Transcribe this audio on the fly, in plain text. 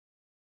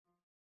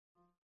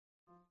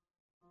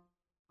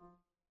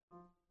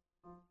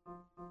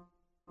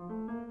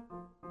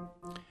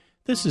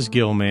This is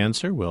Gil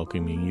Manser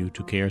welcoming you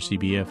to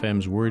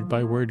KRCB-FM's Word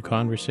by Word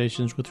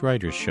Conversations with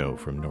Writers show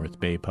from North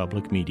Bay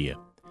Public Media.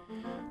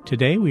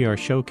 Today we are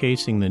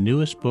showcasing the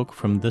newest book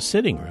from The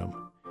Sitting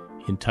Room.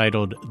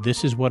 Entitled,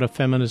 This is What a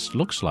Feminist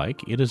Looks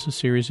Like, it is a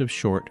series of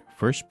short,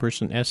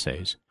 first-person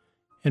essays,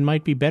 and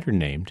might be better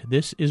named,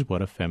 This is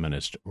What a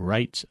Feminist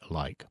Writes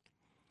Like.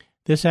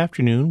 This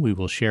afternoon we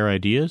will share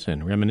ideas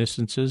and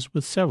reminiscences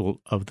with several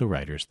of the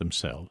writers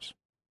themselves.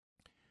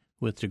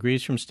 With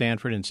degrees from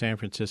Stanford and San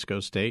Francisco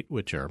State,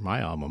 which are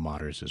my alma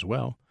maters as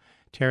well,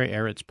 Terry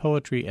Ehret's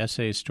poetry,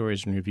 essays,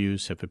 stories, and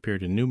reviews have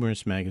appeared in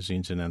numerous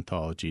magazines and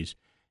anthologies,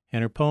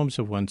 and her poems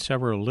have won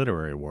several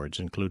literary awards,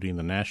 including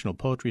the National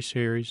Poetry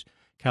Series,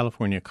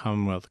 California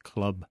Commonwealth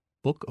Club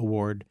Book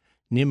Award,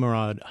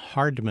 Nimrod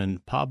Hardman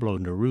Pablo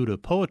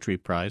Neruda Poetry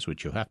Prize,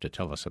 which you'll have to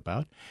tell us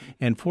about,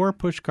 and 4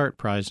 Pushcart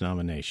Prize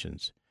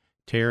nominations.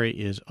 Terry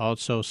is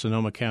also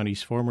Sonoma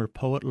County's former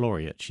poet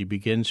laureate. She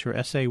begins her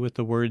essay with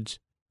the words,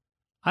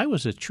 I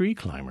was a tree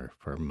climber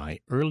from my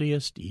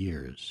earliest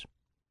years.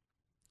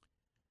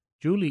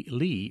 Julie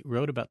Lee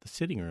wrote about The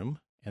Sitting Room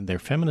and their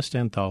feminist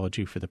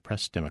anthology for the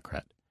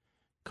Press-Democrat.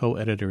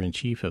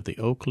 Co-editor-in-chief of the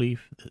Oak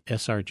Leaf, the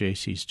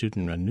SRJC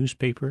student-run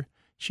newspaper,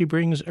 she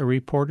brings a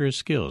reporter's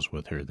skills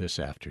with her this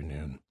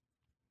afternoon.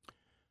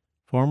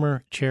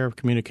 Former chair of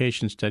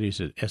communication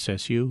studies at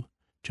SSU,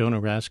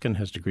 Jonah Raskin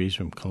has degrees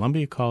from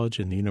Columbia College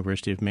and the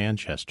University of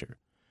Manchester.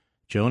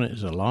 Jonah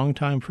is a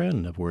longtime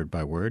friend of Word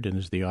by Word and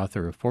is the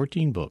author of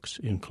 14 books,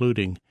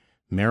 including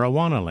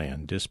Marijuana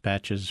Land,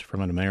 Dispatches from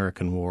an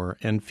American War,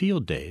 and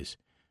Field Days,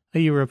 a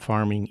year of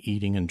farming,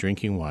 eating, and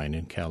drinking wine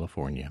in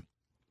California.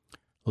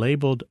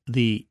 Labeled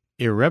the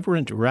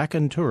irreverent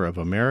raconteur of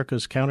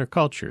America's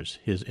countercultures,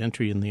 his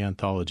entry in the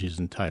anthology is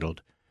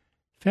entitled,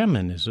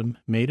 Feminism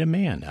Made a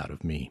Man Out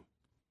of Me.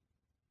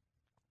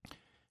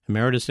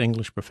 Emeritus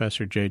English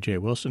professor J.J.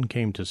 Wilson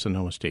came to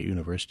Sonoma State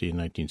University in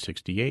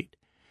 1968,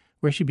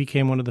 where she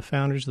became one of the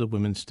founders of the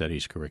Women's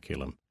Studies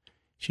curriculum.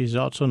 She is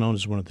also known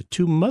as one of the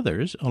 2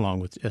 mothers,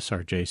 along with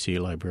SRJC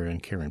librarian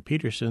Karen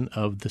Peterson,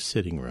 of The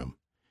Sitting Room.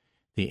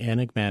 The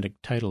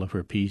enigmatic title of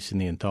her piece in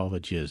the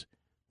anthology is,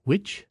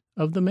 Which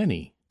of the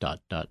Many? ...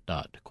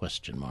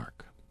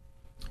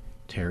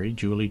 Terry,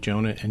 Julie,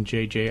 Jonah, and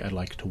JJ, I'd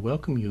like to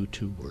welcome you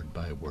to Word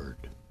by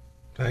Word.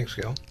 Thanks,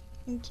 Gil.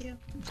 Thank you.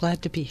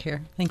 Glad to be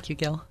here. Thank you,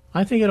 Gil.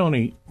 I think it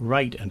only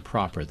right and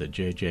proper that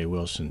J.J.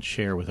 Wilson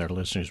share with our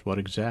listeners what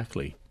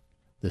exactly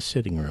The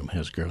Sitting Room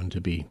has grown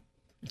to be.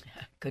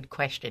 Good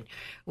question.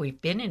 We've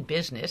been in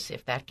business,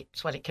 if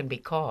that's what it can be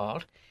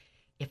called,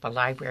 if a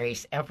library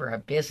is ever a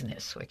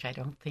business, which I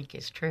don't think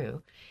is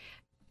true,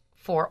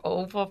 for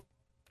over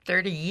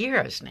 30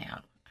 years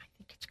now. I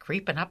think it's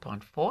creeping up on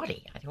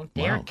 40. I don't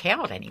dare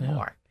count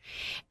anymore.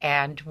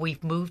 Yeah. And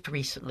we've moved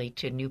recently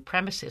to new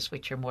premises,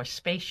 which are more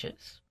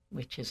spacious,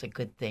 which is a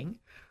good thing.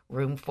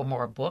 Room for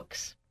more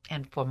books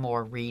and for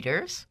more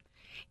readers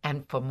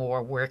and for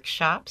more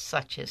workshops,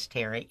 such as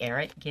Terry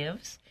Ehret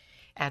gives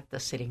at The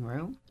Sitting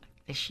Room.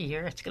 This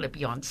year it's going to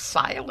be on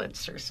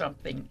silence or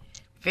something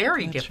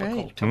very That's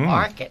difficult right. to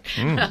market,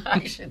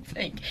 I should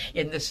think,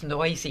 in this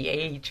noisy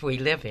age we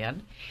live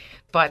in.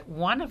 But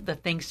one of the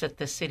things that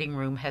The Sitting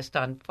Room has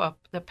done for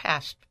the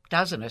past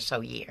dozen or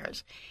so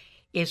years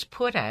is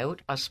put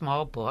out a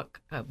small book,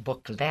 a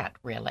booklet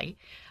really,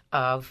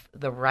 of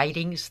the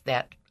writings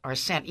that are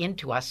sent in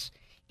to us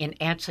in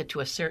answer to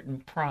a certain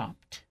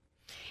prompt.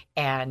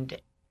 And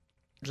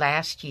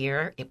last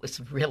year it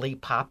was really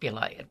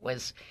popular. It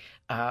was,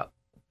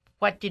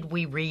 what did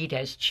we read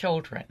as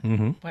children?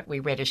 Mm-hmm. What we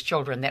read as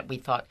children that we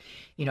thought,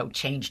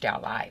 changed our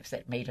lives,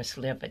 that made us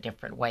live a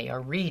different way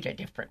or read a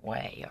different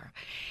way.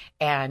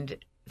 And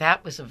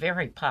that was a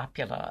very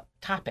popular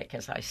topic,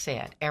 as I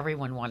said.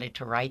 Everyone wanted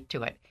to write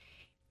to it.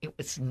 It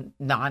was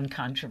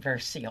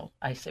non-controversial,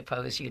 I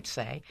suppose you'd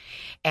say.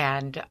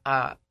 And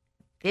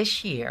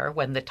this year,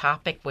 when the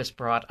topic was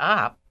brought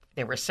up,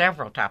 there were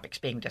several topics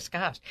being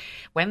discussed.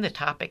 When the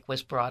topic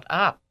was brought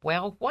up,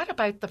 well, what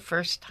about the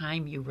first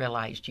time you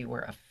realized you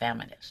were a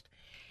feminist?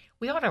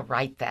 We ought to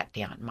write that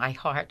down. My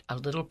heart a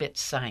little bit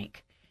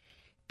sank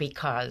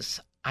because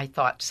I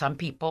thought some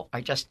people are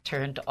just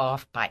turned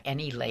off by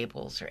any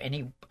labels or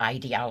any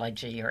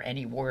ideology or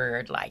any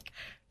word like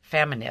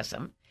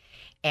feminism.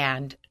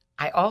 And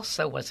I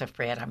also was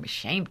afraid, I'm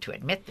ashamed to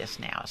admit this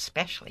now,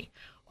 especially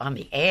on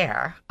the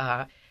air,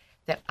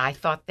 that I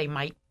thought they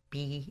might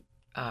be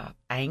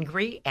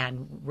angry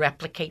and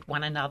replicate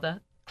one another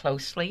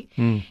closely,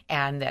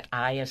 and that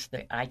I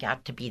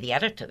got to be the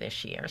editor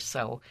this year,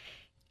 so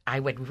I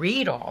would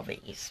read all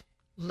these.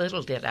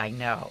 Little did I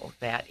know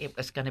that it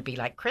was going to be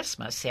like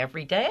Christmas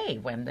every day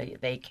when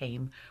they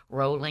came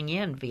rolling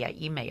in via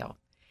email.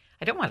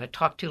 I don't want to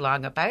talk too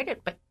long about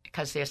it, but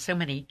because there's so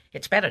many,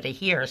 it's better to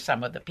hear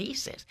some of the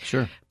pieces.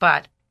 Sure.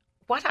 But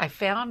what I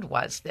found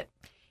was that,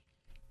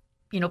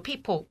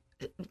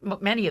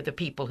 many of the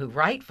people who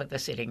write for The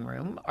Sitting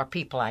Room are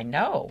people I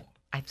know.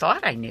 I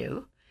thought I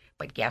knew,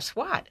 but guess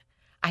what?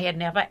 I had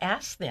never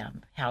asked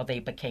them how they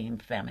became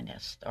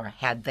feminists, or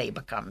had they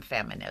become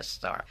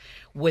feminists, or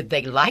would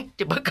they like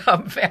to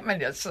become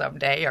feminists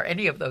someday, or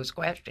any of those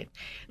questions,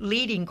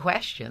 leading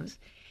questions.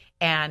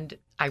 And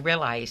I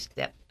realized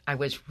that I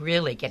was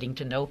really getting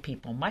to know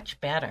people much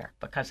better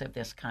because of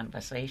this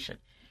conversation.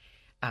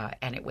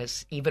 And it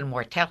was even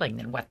more telling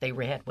than what they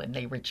read when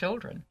they were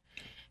children.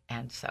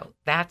 And so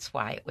that's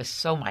why it was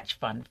so much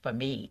fun for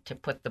me to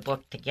put the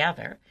book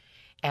together.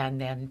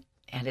 And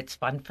it's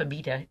fun for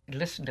me to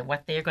listen to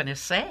what they're going to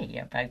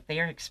say about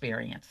their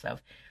experience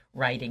of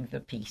writing the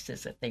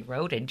pieces that they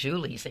wrote, and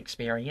Julie's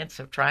experience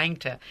of trying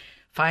to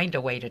find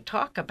a way to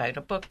talk about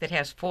a book that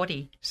has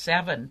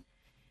 47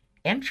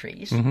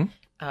 entries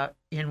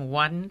in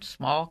one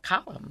small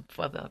column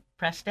for the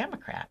Press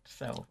Democrat.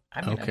 So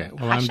I'm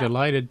I'm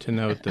delighted to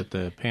note that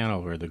the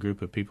panel, or the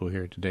group of people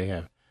here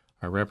today,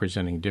 are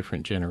representing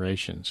different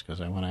generations, because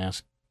I want to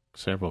ask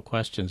several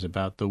questions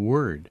about the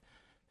word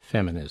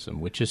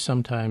feminism, which is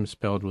sometimes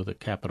spelled with a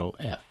capital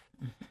F.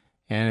 Mm-hmm.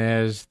 And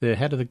as the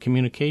head of the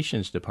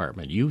communications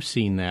department, you've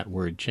seen that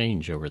word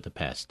change over the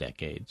past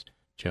decades,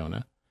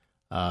 Jonah.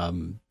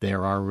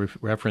 There are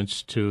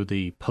reference to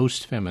the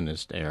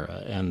post-feminist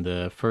era and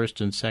the first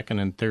and second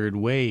and third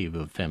wave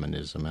of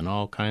feminism, and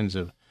all kinds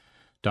of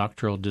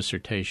doctoral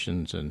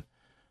dissertations and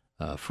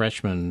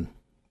freshman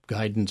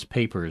guidance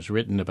papers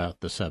written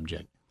about the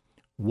subject.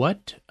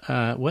 What's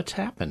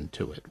happened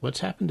to it? What's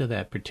happened to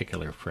that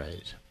particular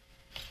phrase?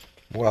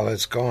 Well,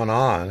 it's gone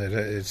on.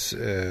 It's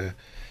gotten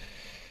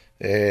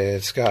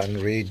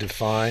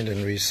redefined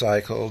and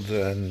recycled,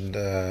 and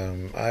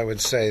I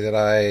would say that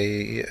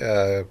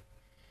I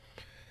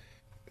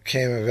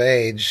came of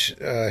age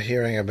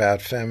hearing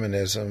about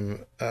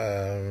feminism,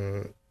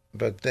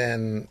 but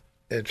then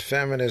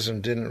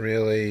feminism didn't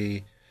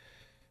really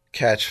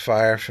catch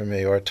fire for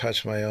me or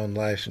touch my own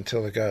life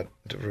until it got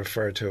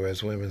referred to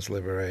as women's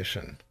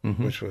liberation,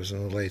 which was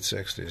in the late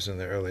 60s and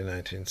the early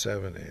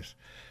 1970s.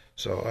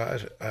 So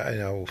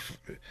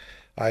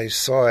I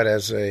saw it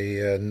as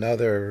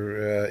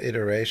another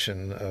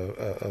iteration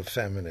of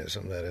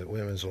feminism,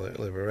 women's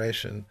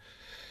liberation.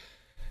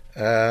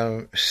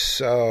 And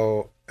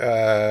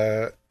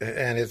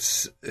it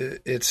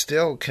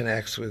still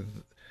connects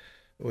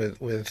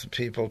with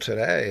people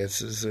today. I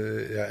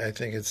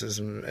think it's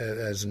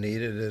as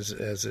needed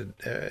as it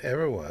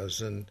ever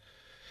was, and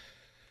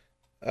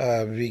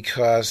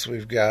because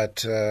we've got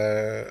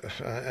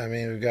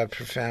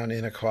profound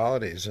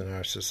inequalities in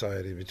our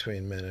society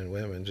between men and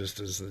women, just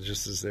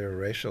as there are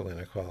racial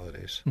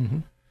inequalities.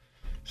 Mm-hmm.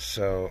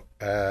 So,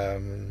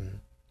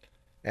 and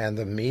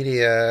the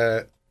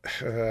media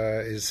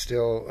is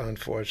still,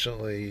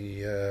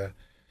 unfortunately,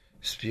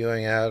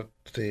 spewing out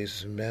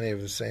many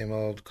of the same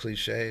old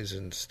cliches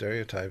and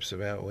stereotypes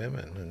about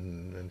women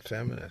and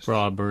feminists.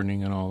 Bra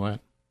burning and all that.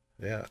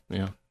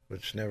 Yeah.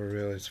 Which never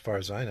really, as far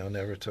as I know,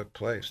 never took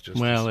place.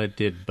 It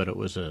did, but it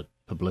was a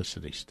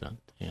publicity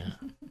stunt. Yeah.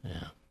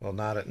 Well,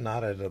 not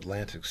at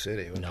Atlantic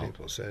City when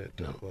people said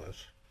it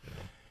was.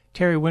 Yeah.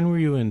 Terry, when were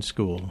you in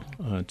school?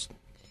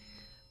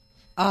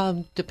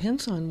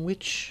 Depends on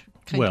which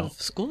kind of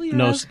school you're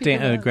asking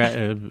about.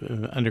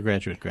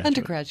 Undergraduate, graduate.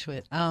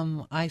 Undergraduate.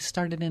 I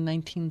started in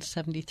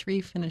 1973,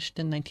 finished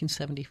in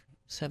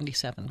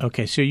 1977.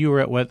 Okay, so you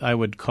were at what I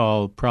would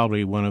call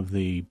probably one of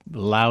the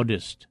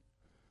loudest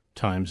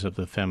times of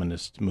the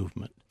feminist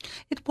movement.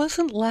 It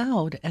wasn't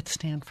loud at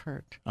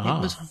Stanford. It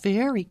was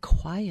very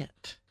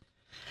quiet.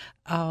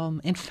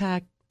 In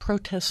fact,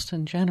 protests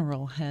in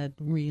general had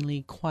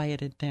really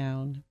quieted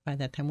down by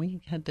that time.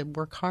 We had to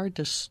work hard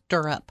to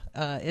stir up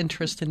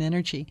interest and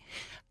energy.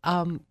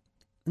 The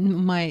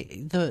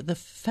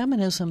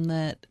feminism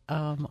that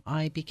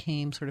I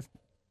became sort of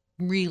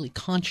really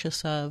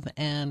conscious of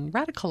and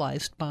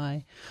radicalized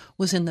by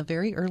was in the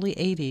very early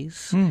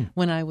 80s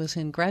when I was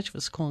in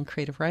graduate school in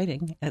creative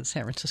writing at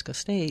San Francisco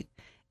State.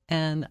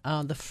 And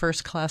the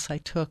first class I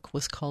took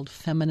was called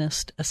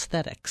Feminist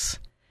Aesthetics.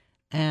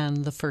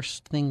 And the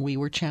first thing we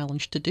were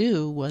challenged to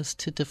do was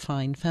to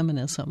define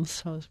feminism.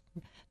 So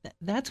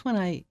that's when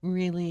I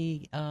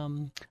really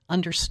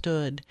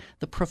understood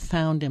the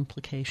profound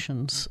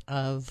implications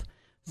of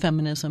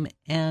feminism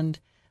and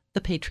the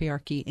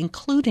patriarchy,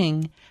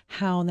 including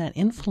how that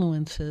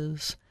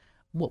influences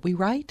what we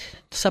write,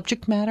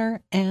 subject matter,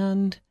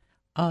 and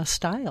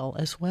style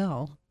as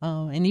well,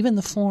 and even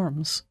the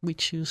forms we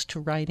choose to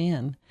write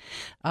in.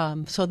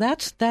 So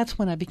that's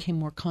when I became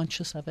more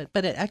conscious of it.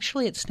 But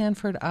actually at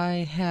Stanford,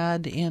 I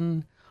had,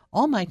 in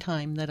all my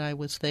time that I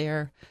was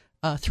there,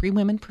 3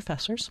 women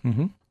professors.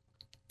 Mm-hmm.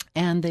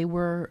 And they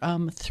were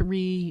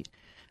 3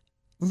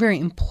 very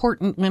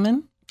important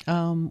women.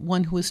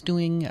 One who was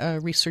doing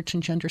research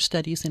in gender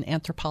studies in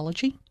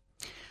anthropology,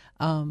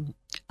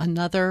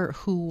 another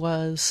who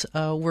was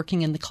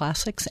working in the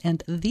classics,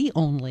 and the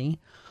only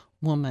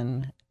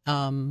woman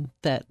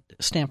that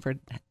Stanford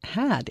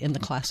had in the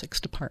classics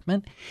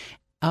department,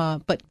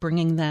 but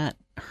bringing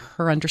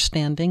her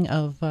understanding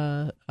of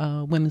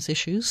women's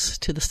issues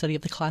to the study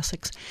of the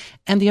classics.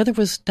 And the other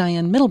was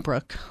Diane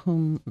Middlebrook,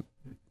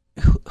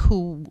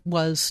 who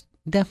was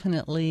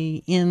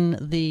definitely in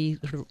the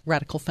sort of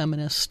radical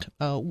feminist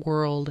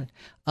world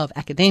of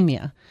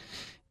academia,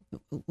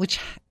 which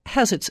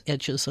has its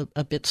edges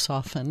a bit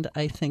softened,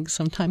 I think,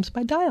 sometimes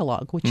by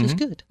dialogue, which is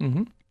good.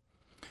 Mm-hmm.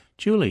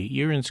 Julie,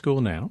 you're in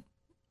school now.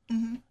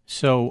 Mm-hmm.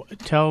 So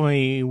tell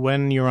me,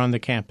 when you're on the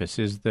campus,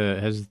 is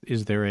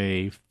there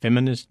a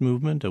feminist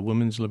movement, a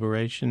women's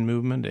liberation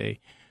movement, a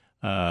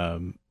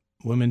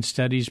women's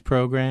studies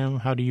program?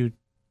 How do you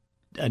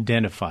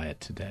identify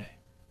it today?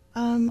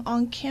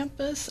 On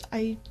campus,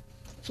 I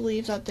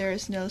believe that there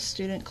is no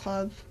student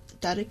club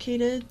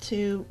dedicated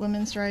to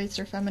women's rights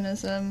or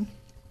feminism.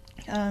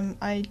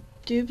 I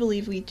do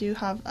believe we do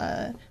have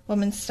a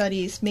women's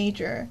studies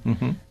major,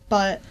 Mm-hmm.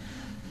 but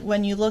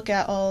when you look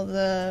at all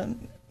the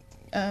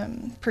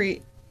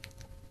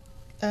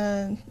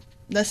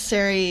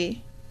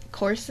necessary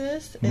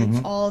courses, Mm-hmm.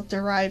 it's all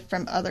derived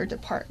from other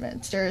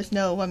departments. There is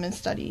no women's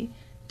study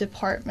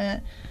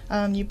department.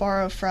 You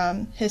borrow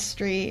from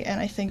history, and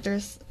I think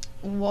there's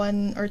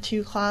 1 or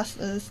 2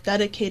 classes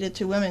dedicated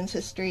to women's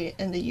history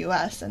in the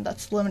U.S., and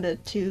that's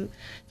limited to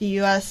the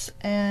U.S.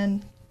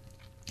 And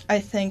I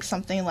think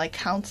something like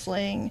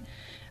counseling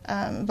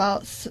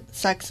about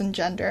sex and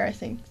gender, I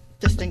think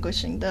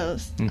distinguishing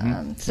those.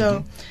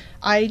 Mm-hmm.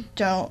 I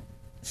don't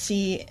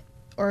see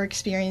or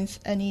experience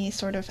any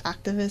sort of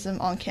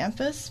activism on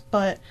campus,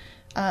 but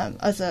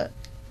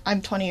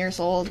I'm 20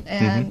 years old,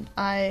 and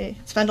I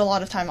spend a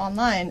lot of time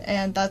online,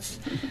 and that's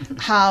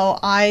how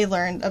I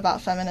learned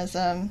about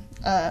feminism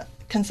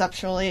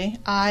conceptually.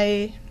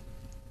 I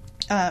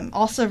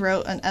also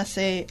wrote an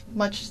essay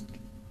much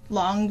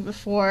long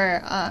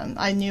before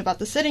I knew about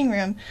the sitting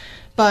room,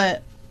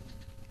 but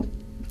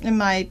in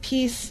my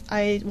piece,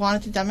 I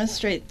wanted to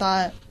demonstrate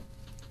that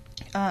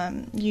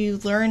you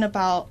learn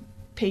about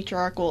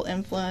patriarchal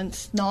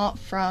influence not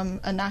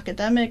from an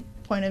academic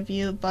point of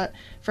view, but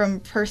from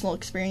personal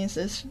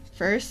experiences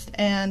first.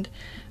 And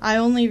I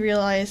only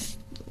realized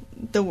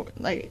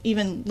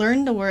even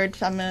learned the word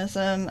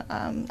feminism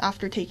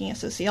after taking a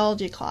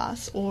sociology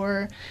class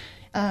or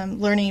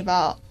learning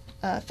about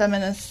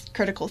feminist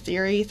critical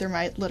theory through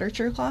my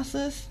literature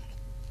classes.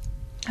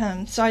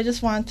 So I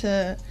just want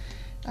to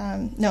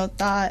note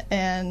that.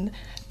 And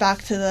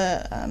back to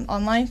the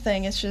online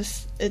thing,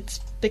 it's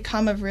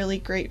become a really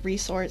great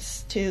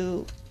resource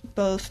to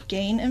both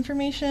gain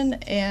information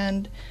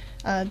and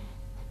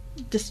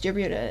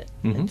distribute it.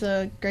 Mm-hmm. It's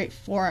a great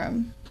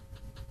forum.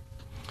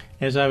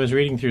 As I was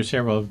reading through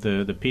several of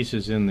the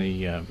pieces in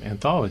the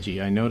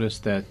anthology, I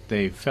noticed that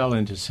they fell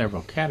into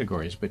several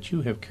categories, but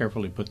you have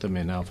carefully put them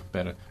in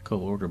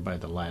alphabetical order by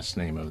the last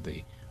name of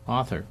the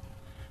author,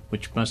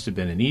 which must have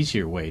been an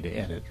easier way to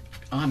edit.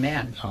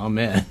 Amen.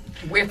 Amen.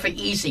 We're for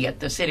easy at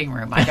the sitting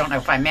room. I don't know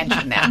if I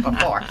mentioned that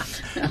before.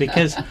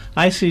 Because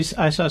I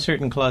saw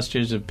certain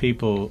clusters of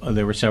people,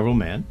 there were several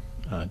men,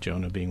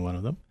 Jonah being one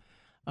of them,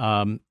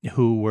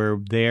 who were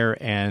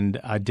there and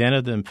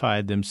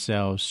identified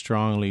themselves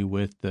strongly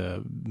with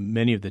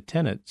many of the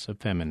tenets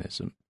of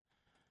feminism,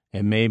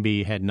 and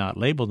maybe had not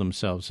labeled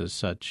themselves as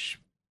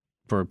such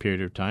for a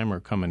period of time, or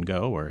come and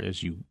go, or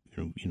as you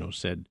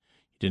said,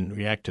 you didn't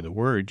react to the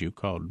word, you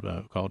called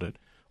it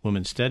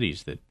women's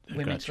studies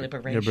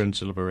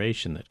Women's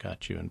liberation that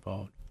got you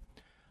involved.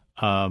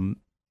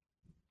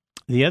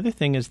 The other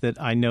thing is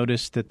that I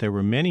noticed that there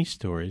were many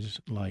stories,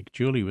 like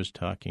Julie was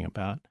talking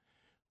about,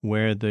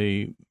 where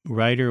the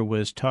writer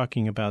was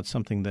talking about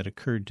something that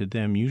occurred to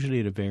them, usually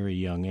at a very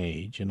young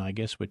age, and I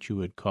guess what you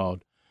would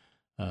call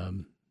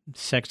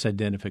sex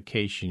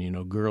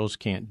identification. Girls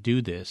can't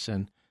do this,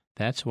 and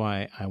that's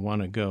why I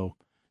want to go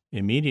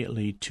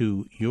immediately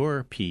to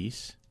your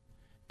piece,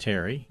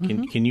 Terry.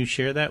 Can you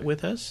share that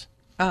with us?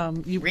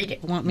 You read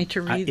it. Want me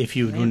to read? If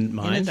you wouldn't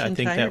mind, I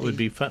think that would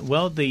be. be fun.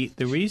 Well, the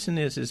reason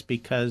is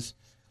because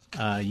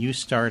you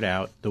start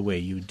out the way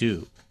you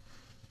do.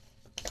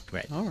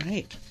 Right. All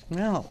right.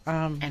 Well,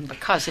 and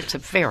because it's a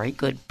very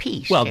good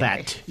piece. Well,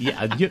 Terry.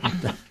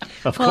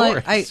 of well,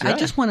 course. I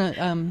just want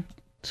to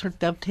sort of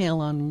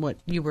dovetail on what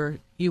you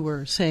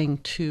were saying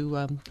to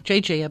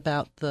JJ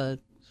about the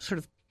sort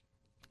of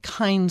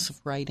kinds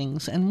of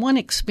writings, and one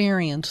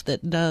experience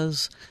that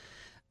does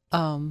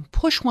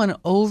push one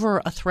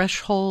over a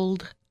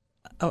threshold.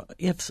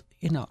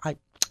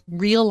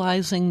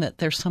 Realizing that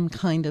there's some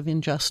kind of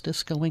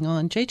injustice going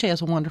on. JJ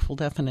has a wonderful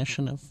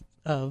definition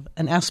of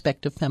an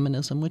aspect of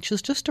feminism, which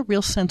is just a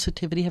real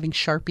sensitivity, having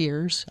sharp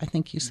ears, I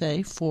think you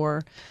say,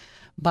 for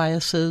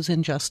biases,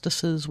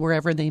 injustices,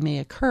 wherever they may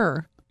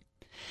occur.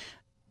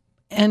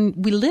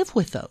 And we live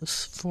with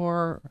those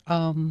for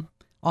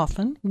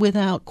often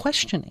without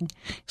questioning.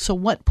 So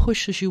what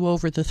pushes you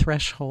over the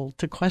threshold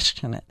to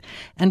question it?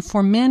 And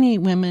for many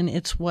women,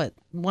 it's what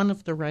one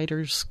of the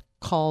writers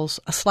calls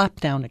a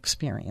slapdown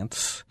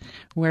experience,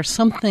 where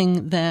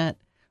something that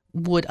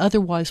would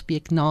otherwise be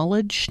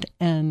acknowledged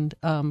and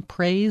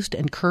praised,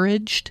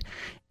 encouraged,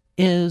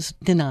 is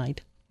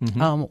denied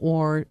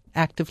or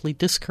actively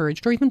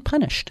discouraged or even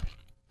punished.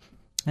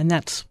 And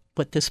that's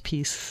what this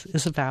piece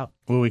is about.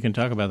 Well, we can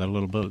talk about that a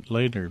little bit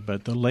later,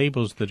 but the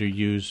labels that are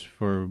used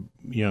for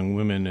young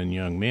women and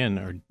young men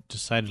are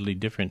decidedly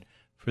different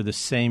for the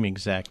same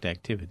exact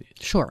activities.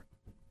 Sure.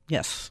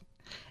 Yes.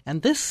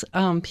 And this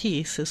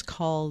piece is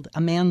called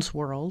A Man's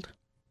World,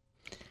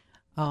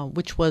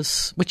 which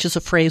is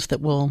a phrase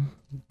that will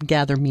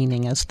gather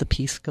meaning as the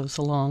piece goes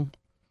along.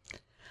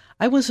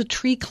 I was a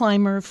tree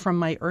climber from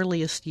my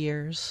earliest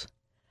years,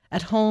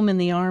 at home in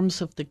the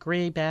arms of the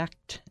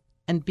gray-backed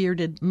and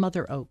bearded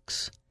mother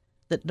oaks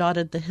that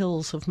dotted the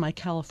hills of my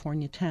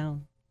California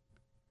town.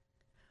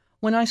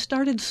 When I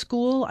started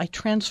school, I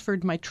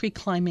transferred my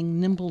tree-climbing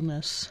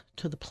nimbleness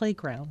to the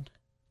playground.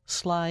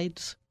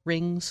 Slides,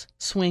 rings,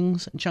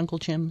 swings, jungle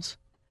gyms.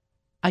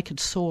 I could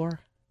soar.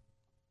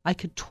 I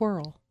could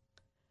twirl.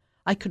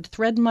 I could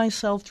thread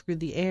myself through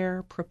the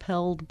air,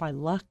 propelled by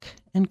luck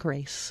and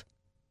grace.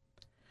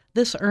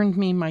 This earned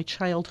me my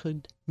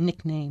childhood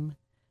nickname,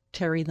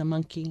 Terry the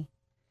Monkey,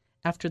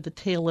 after the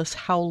tailless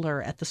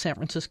howler at the San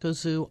Francisco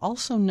Zoo,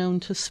 also known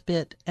to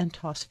spit and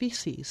toss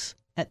feces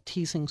at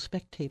teasing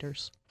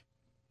spectators.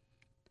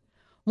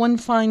 One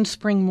fine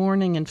spring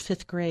morning in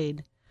 5th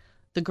grade,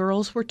 the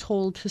girls were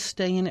told to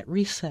stay in at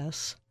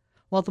recess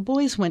while the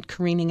boys went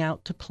careening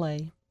out to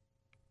play.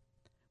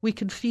 We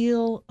could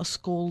feel a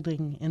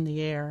scolding in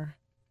the air,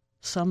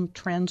 some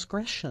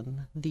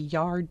transgression the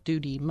yard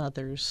duty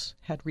mothers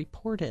had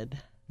reported,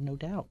 no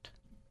doubt.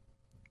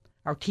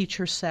 Our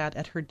teacher sat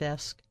at her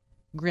desk,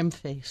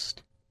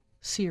 grim-faced,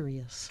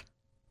 serious.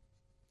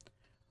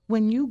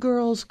 "When you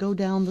girls go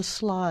down the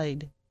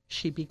slide,"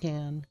 she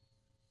began,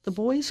 "the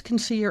boys can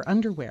see your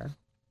underwear.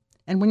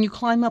 And when you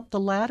climb up the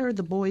ladder,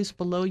 the boys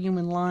below you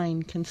in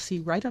line can see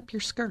right up your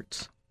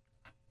skirts."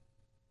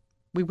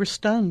 We were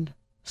stunned,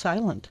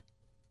 silent,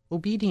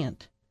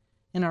 obedient,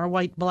 in our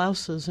white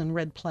blouses and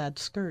red plaid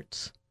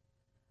skirts.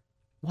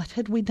 What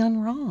had we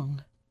done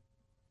wrong?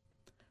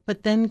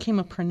 But then came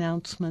a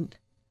pronouncement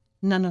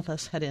none of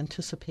us had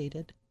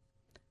anticipated.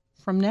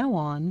 From now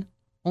on,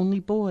 only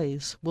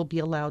boys will be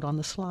allowed on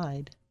the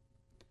slide.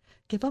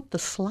 Give up the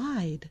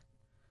slide?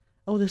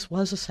 Oh, this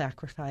was a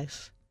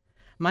sacrifice.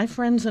 My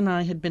friends and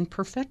I had been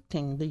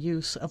perfecting the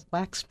use of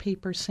wax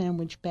paper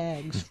sandwich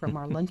bags from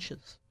our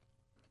lunches.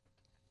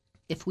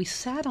 If we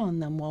sat on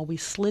them while we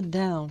slid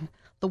down,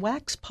 the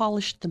wax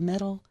polished the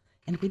metal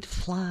and we'd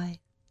fly.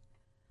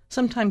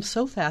 Sometimes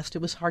so fast it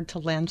was hard to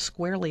land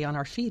squarely on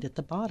our feet at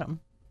the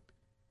bottom.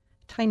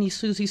 Tiny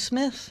Susie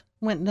Smith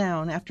went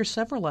down after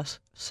several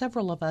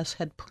of us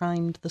had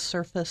primed the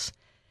surface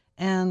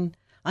and,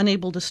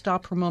 unable to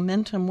stop her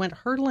momentum, went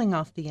hurtling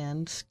off the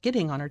end,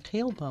 skidding on her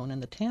tailbone in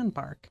the tan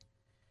bark.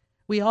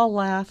 We all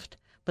laughed,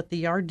 but the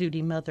yard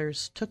duty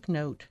mothers took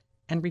note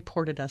and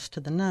reported us to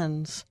the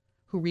nuns,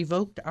 who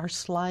revoked our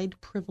slide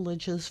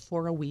privileges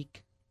for a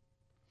week.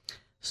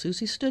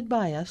 Susie stood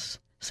by us,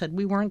 said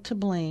we weren't to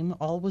blame,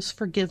 all was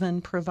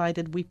forgiven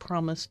provided we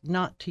promised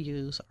not to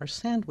use our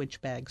sandwich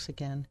bags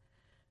again.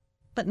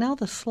 But now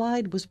the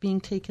slide was being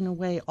taken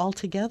away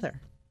altogether,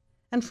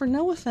 and for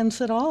no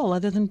offense at all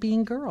other than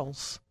being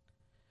girls.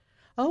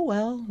 Oh,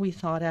 well, we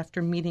thought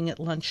after meeting at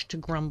lunch to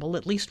grumble,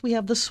 at least we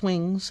have the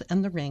swings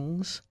and the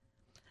rings.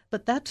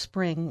 But that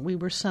spring we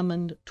were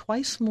summoned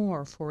twice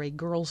more for a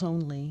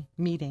girls-only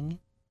meeting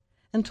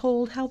and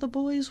told how the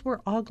boys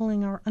were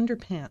ogling our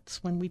underpants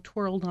when we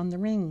twirled on the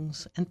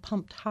rings and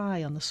pumped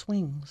high on the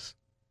swings.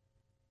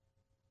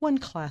 One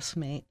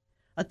classmate,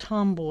 a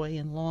tomboy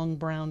in long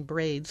brown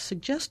braids,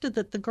 suggested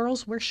that the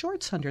girls wear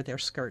shorts under their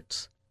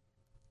skirts.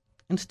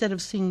 Instead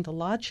of seeing the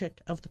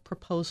logic of the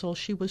proposal,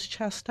 she was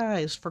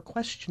chastised for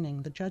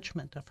questioning the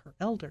judgment of her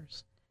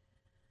elders.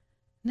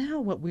 Now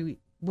what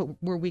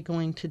were we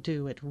going to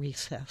do at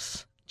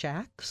recess?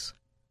 Jacks?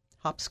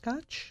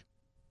 Hopscotch?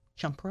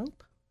 Jump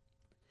rope?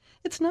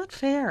 It's not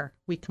fair,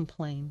 we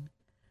complained.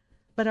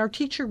 But our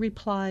teacher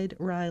replied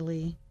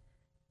wryly,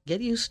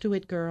 "Get used to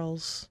it,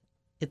 girls.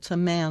 It's a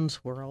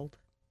man's world."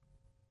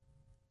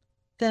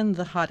 Then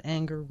the hot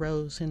anger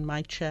rose in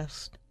my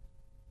chest.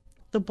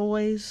 The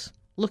boys,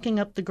 looking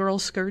up the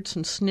girls' skirts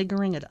and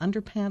sniggering at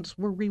underpants,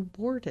 were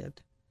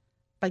rewarded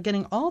by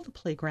getting all the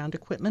playground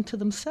equipment to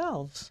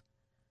themselves.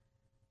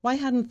 Why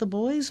hadn't the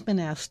boys been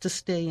asked to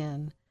stay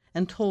in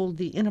and told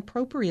the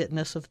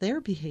inappropriateness of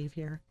their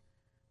behavior?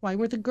 Why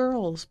were the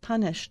girls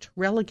punished,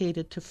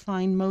 relegated to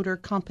fine motor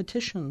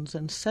competitions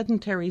and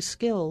sedentary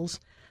skills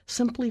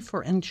simply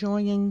for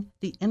enjoying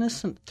the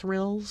innocent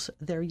thrills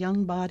their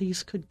young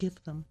bodies could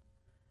give them?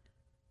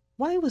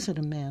 Why was it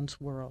a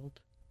man's world?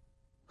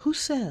 Who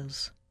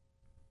says?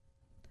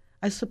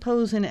 I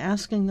suppose in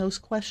asking those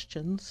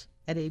questions,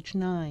 at age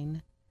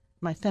 9,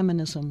 my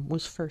feminism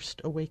was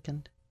first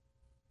awakened.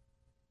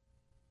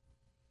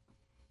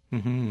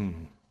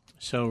 Mm-hmm.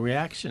 So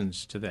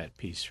reactions to that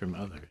piece from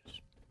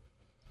others.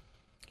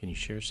 Can you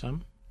share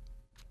some?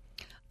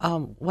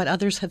 What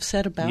others have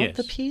said about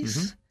the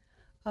piece?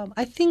 Mm-hmm.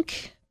 I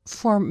think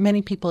for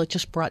many people it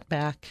just brought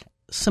back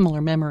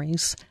similar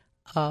memories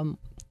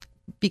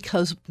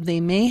because they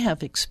may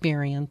have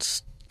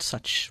experienced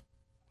such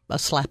a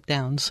slap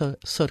down, so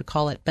to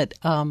call it, but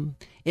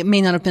it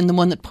may not have been the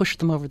one that pushed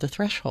them over the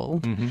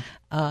threshold.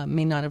 Mm-hmm.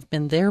 May not have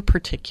been their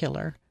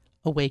particular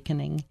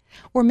awakening.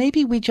 Or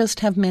maybe we just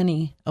have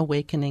many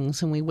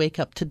awakenings and we wake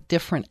up to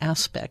different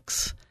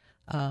aspects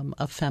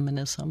of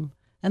feminism.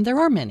 And there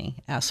are many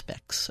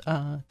aspects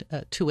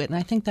to it. And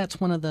I think that's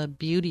one of the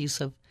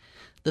beauties of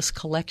this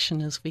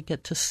collection is we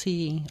get to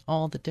see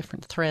all the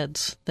different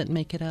threads that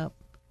make it up.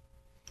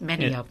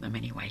 Many of them,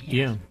 anyway.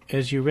 Yes. Yeah.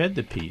 As you read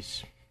the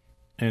piece,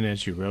 and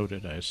as you wrote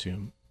it, I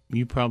assume,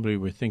 you probably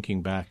were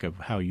thinking back of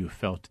how you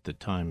felt at the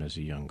time as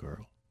a young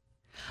girl.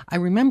 I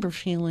remember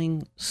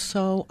feeling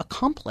so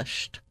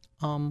accomplished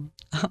on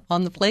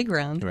the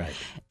playground. Right.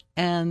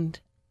 And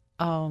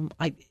to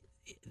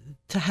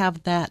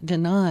have that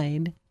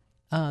denied,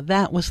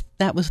 that was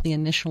the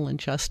initial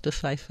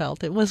injustice I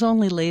felt. It was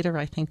only later,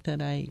 I think,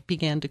 that I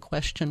began to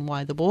question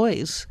why the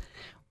boys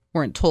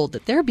weren't told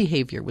that their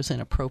behavior was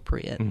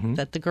inappropriate,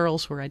 that the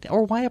girls were,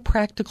 or why a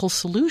practical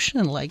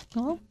solution like,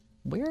 well,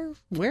 wear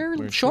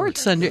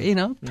shorts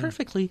under,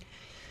 perfectly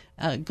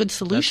good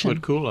solution. That's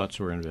what culottes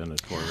were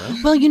invented for,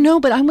 right? Well,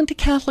 but I went to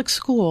Catholic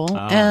school,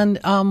 and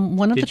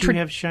one of Did you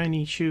have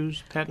shiny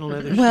shoes, patent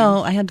leather shoes?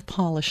 Well, I had to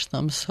polish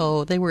them,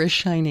 so they were as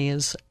shiny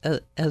as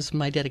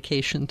my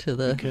dedication to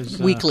the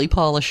weekly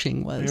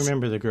polishing was. I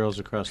remember the girls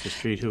across the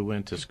street who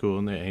went to school,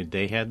 and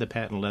they had the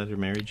patent leather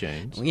Mary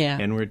Janes,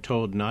 and were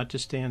told not to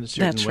stand a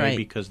certain way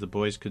because the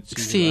boys could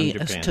see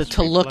their underpants.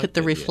 To look at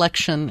the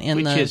reflection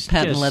in the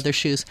patent leather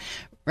shoes.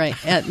 Right.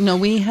 No,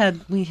 we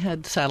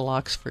had saddle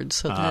Oxfords,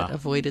 so that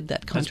avoided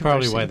that controversy. That's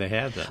probably why they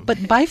had them.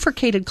 But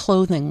bifurcated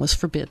clothing was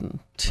forbidden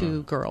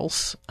to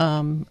girls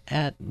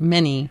at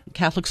many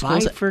Catholic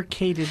schools.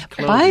 Bifurcated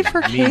clothing?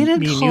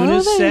 Bifurcated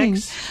clothing.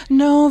 Unisex?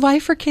 No,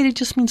 bifurcated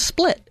just means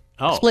split.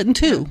 Oh. Split in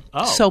two.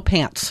 Oh. So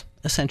pants,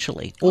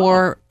 essentially.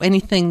 Or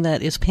anything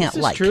that is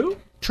pant-like. Is this true?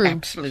 True.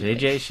 Absolutely.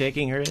 JJ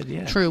shaking her head,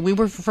 yeah. True. We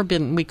were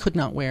forbidden. We could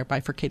not wear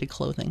bifurcated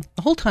clothing.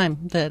 The whole time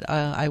that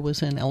I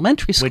was in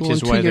elementary school Which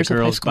is and 2 why the years of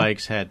high girls' school.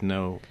 bikes had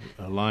no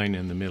line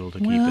in the middle to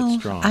keep it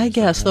strong. I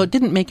guess, though it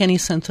didn't make any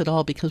sense at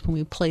all because when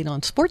we played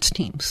on sports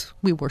teams,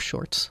 we wore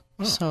shorts.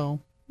 Oh. So,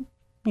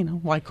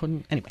 why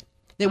couldn't... Anyway,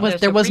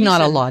 there was not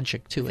a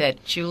logic to it.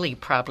 That Julie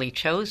probably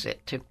chose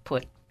it to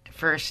put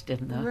first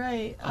in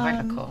the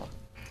article.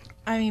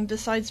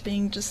 Besides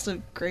being just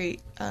a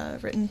great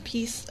written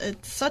piece,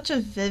 it's such a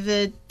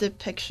vivid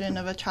depiction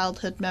of a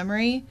childhood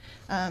memory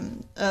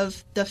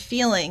of the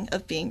feeling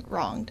of being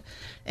wronged.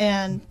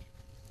 And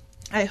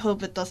I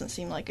hope it doesn't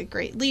seem like a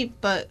great leap,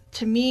 but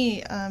to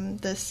me,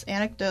 this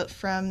anecdote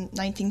from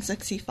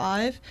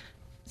 1965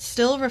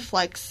 still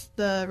reflects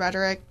the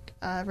rhetoric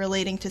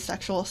relating to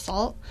sexual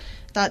assault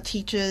that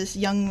teaches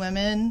young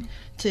women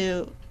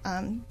to...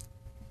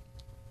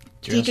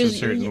 Dress a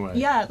certain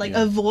way.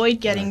 Avoid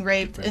getting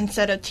raped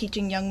instead of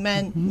teaching young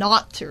men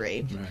not to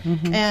rape.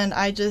 Right. And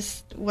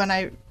when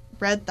I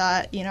read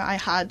that, I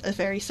had a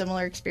very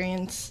similar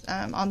experience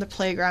on the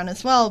playground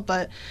as well,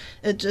 but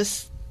it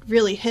just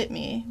really hit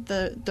me,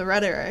 the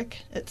rhetoric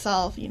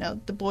itself,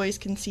 the boys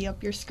can see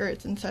up your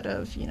skirts instead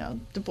of,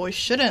 the boys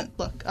shouldn't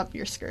look up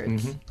your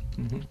skirts.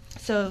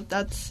 So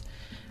that's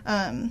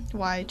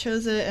why I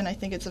chose it, and I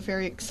think it's a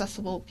very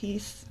accessible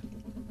piece.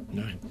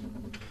 Right.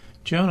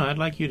 Jonah, I'd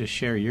like you to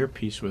share your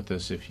piece with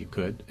us if you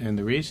could. And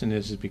the reason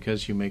is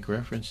because you make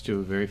reference to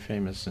a very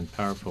famous and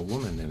powerful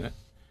woman in it.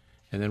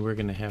 And then we're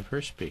going to have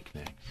her speak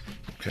next.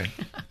 Okay.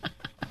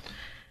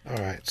 All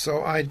right.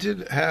 So I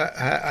did.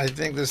 I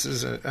think this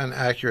is an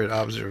accurate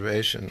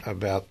observation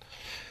about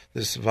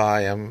this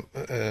volume.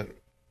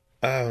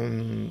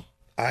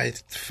 I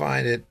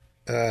find it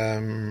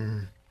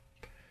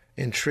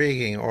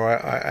intriguing,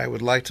 or I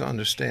would like to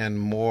understand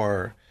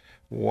more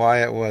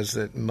why it was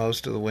that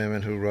most of the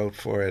women who wrote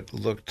for it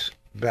looked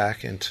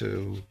back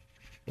into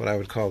what I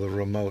would call the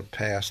remote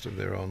past of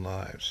their own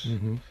lives.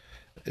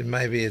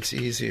 Maybe it's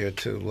easier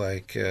to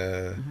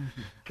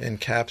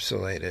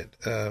encapsulate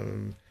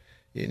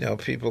it.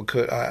 People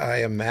could.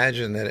 I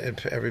imagine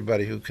that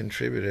everybody who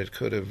contributed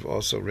could have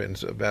also written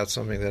about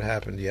something that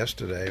happened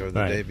yesterday or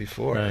the day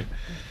before. Right.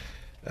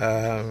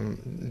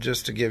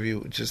 Just to give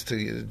you just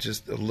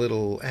a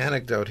little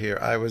anecdote here,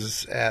 I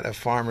was at a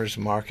farmer's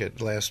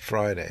market last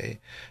Friday,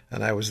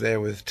 and I was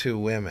there with two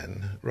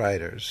women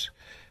writers,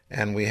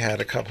 and we had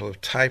a couple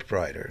of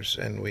typewriters,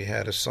 and we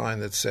had a sign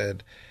that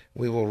said,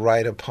 "We will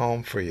write a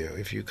poem for you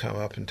if you come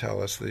up and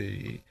tell us what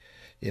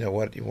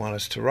you want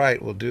us to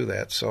write. We'll do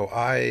that." So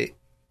I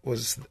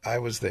was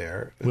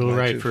there. We'll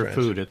write for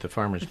food at the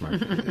farmer's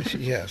market.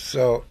 Yes.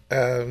 So.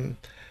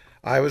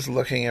 I was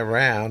looking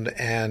around,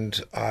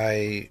 and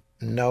I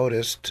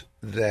noticed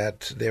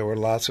that there were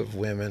lots of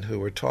women who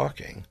were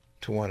talking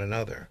to one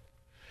another.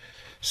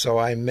 So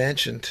I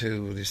mentioned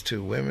to these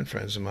two women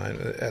friends of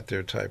mine at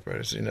their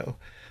typewriters,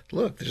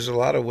 look, there's a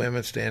lot of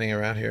women standing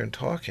around here and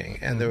talking.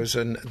 And there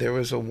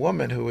was a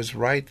woman who was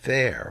right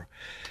there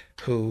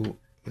who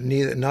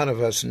none of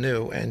us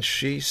knew, and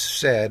she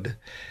said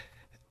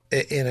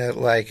in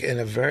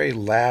a very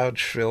loud,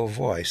 shrill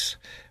voice,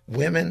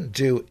 "Women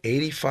do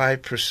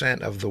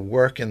 85% of the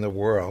work in the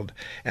world,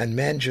 and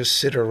men just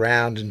sit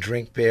around and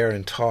drink beer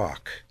and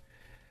talk."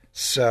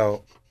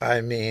 So,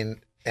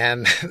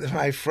 and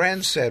my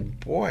friend said,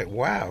 "Boy,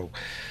 wow,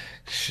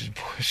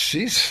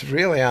 she's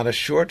really on a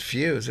short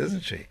fuse,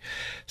 isn't she?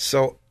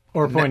 So,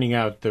 or pointing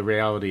out the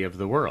reality of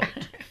the world.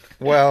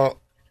 Well,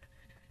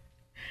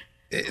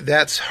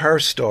 that's her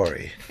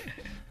story.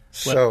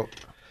 So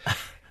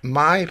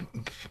my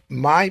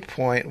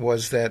point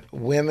was that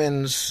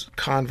women's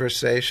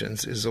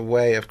conversations is a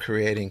way of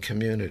creating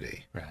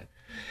community. Right.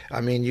 I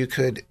mean, you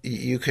could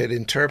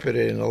interpret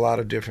it in a lot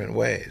of different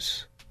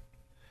ways.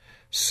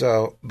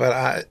 So,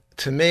 but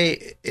to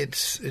me, it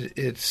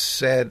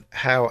said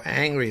how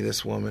angry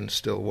this woman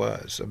still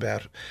was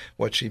about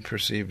what she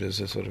perceived as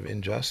a sort of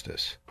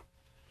injustice.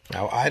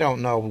 Now, I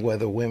don't know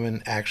whether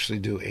women actually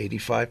do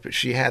 85, but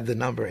she had the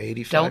number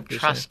 85%. Don't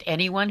trust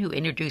anyone who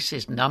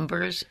introduces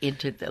numbers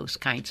into those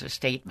kinds of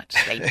statements.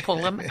 They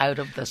pull them out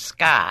of the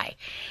sky,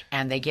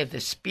 and they give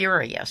the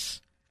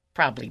spurious,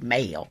 probably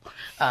male,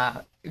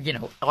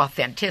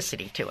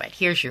 authenticity to it.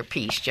 Here's your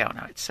piece,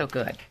 Jonah. It's so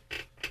good.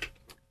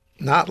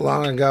 Not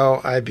long ago,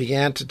 I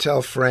began to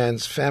tell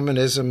friends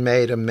feminism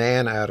made a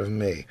man out of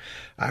me.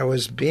 I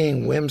was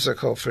being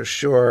whimsical for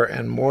sure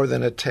and more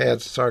than a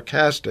tad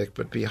sarcastic,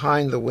 but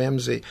behind the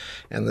whimsy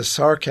and the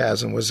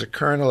sarcasm was a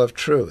kernel of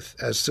truth.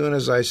 As soon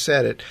as I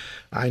said it,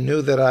 I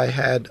knew that I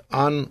had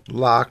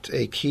unlocked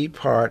a key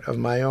part of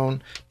my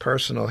own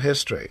personal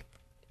history.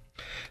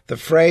 The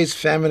phrase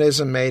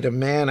feminism made a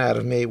man out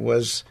of me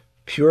was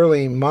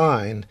purely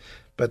mine,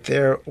 but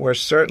there were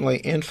certainly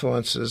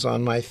influences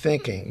on my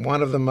thinking.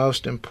 One of the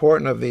most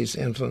important of these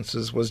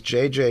influences was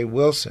J.J.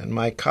 Wilson,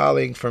 my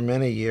colleague for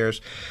many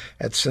years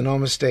at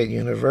Sonoma State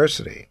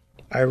University.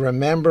 I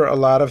remember a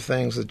lot of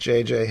things that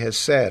J.J. has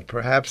said.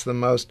 Perhaps the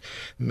most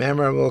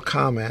memorable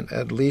comment,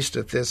 at least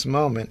at this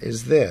moment,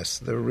 is this: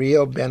 the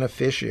real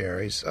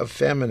beneficiaries of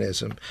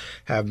feminism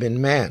have been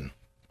men.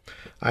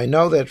 I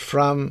know that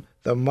from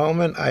the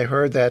moment I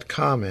heard that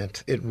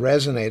comment, it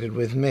resonated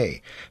with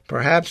me.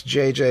 Perhaps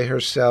JJ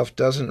herself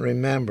doesn't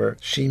remember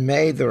she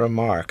made the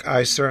remark.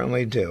 I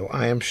certainly do.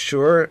 I am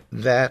sure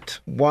that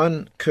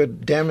one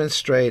could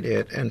demonstrate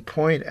it and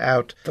point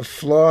out the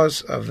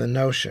flaws of the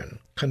notion.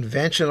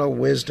 Conventional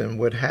wisdom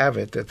would have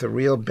it that the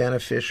real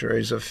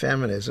beneficiaries of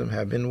feminism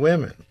have been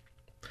women.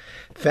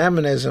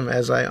 Feminism,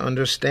 as I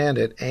understand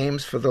it,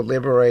 aims for the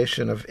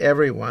liberation of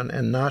everyone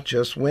and not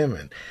just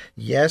women.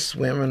 Yes,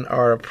 women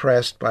are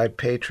oppressed by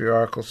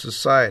patriarchal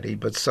society,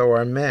 but so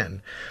are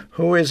men.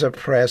 Who is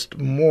oppressed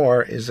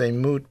more is a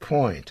moot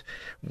point.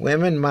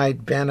 Women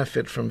might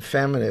benefit from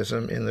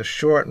feminism in the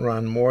short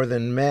run more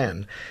than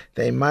men.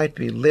 They might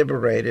be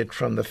liberated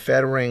from the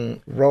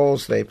fettering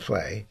roles they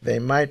play. They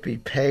might be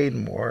paid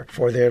more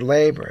for their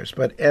labors.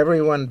 But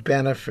everyone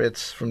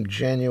benefits from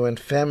genuine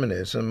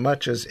feminism,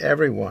 much as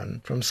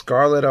everyone, from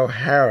Scarlett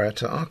O'Hara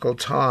to Uncle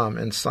Tom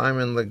and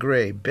Simon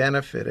Legree,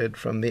 benefited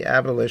from the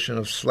abolition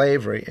of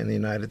slavery in the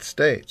United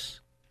States.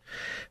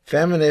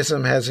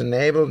 Feminism has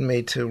enabled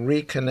me to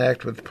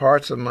reconnect with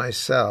parts of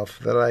myself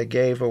that I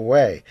gave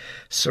away,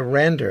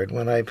 surrendered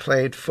when I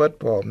played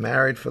football,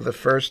 married for the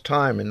first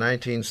time in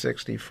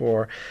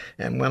 1964,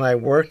 and when I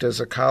worked as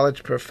a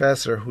college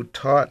professor who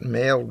taught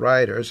male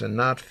writers and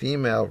not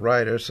female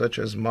writers such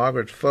as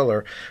Margaret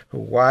Fuller, who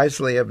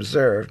wisely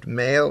observed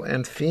male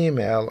and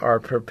female are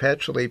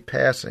perpetually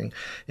passing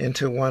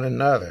into one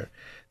another.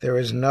 There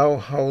is no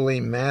wholly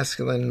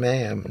masculine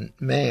man,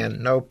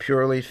 no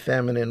purely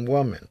feminine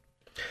woman.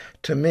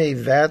 To me,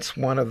 that's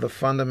one of the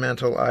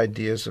fundamental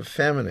ideas of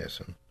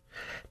feminism.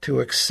 To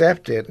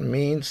accept it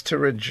means to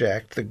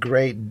reject the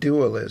great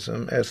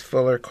dualism, as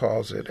Fuller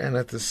calls it, and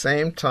at the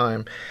same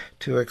time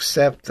to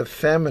accept the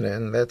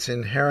feminine that's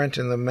inherent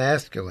in the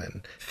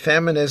masculine.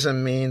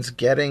 Feminism means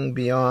getting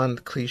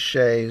beyond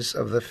cliches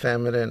of the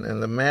feminine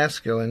and the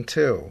masculine,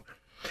 too.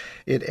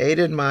 It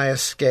aided my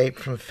escape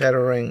from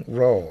fettering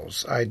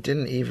roles I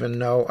didn't even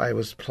know I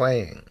was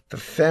playing. The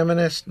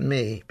feminist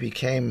me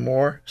became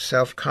more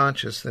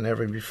self-conscious than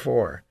ever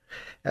before.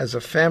 As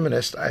a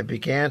feminist, I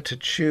began to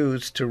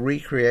choose to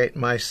recreate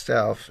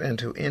myself and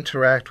to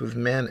interact with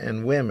men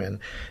and women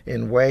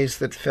in ways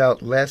that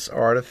felt less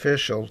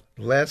artificial,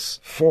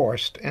 less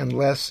forced, and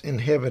less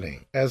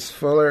inhibiting. As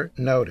Fuller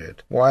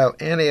noted, while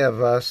any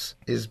of us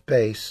is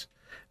base,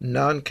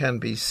 none can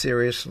be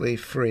seriously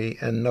free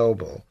and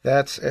noble.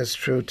 That's as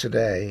true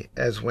today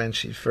as when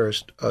she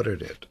first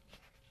uttered it.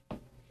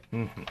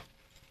 Mm-hmm.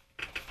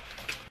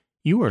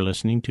 You are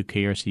listening to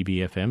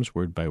KRCB-FM's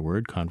Word by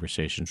Word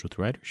Conversations with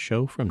Writers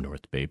show from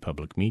North Bay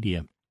Public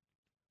Media.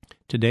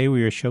 Today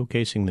we are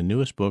showcasing the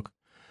newest book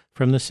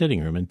from the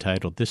Sitting Room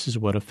entitled This Is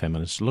What a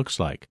Feminist Looks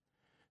Like.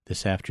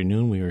 This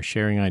afternoon we are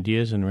sharing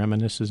ideas and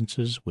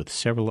reminiscences with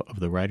several of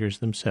the writers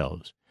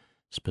themselves,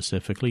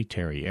 specifically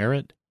Terry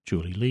Ehret,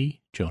 Julie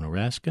Lee, Jonah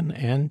Raskin,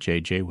 and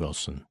J.J.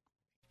 Wilson.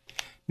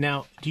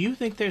 Now, do you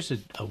think there's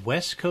a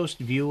West Coast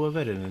view of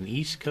it and an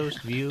East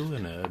Coast view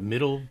and a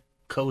Middle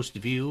Coast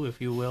view, if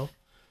you will?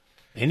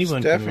 Anyone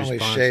it's definitely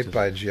can shaped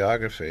by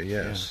geography,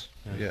 yes.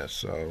 Yeah. Yes,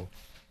 so...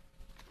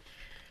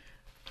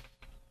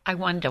 I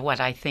wonder what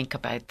I think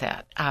about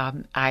that.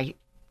 I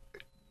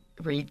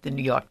read the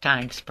New York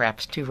Times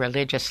perhaps too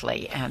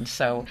religiously, and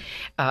so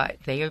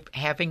they are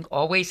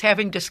always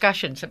having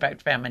discussions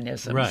about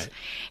feminisms. Right.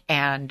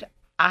 And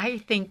I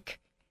think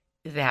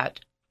that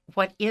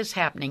what is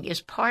happening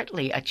is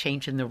partly a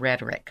change in the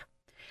rhetoric.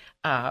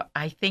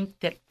 I think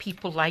that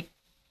people like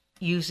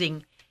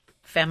using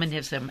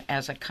feminism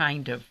as a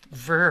kind of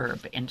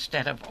verb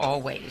instead of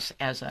always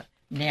as a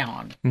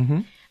noun,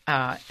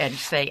 and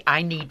say,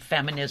 I need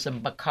feminism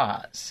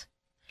because,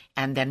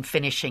 and then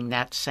finishing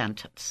that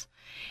sentence.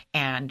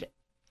 And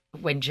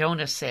when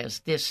Jonas says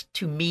this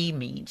to me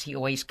means, he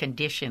always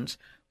conditions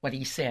what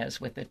he says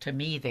with the to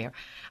me there.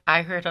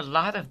 I heard a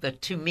lot of the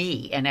to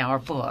me in our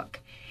book,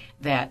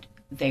 that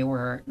they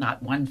were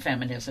not one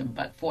feminism,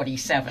 but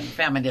 47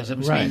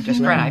 feminisms being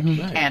described.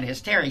 Right. And as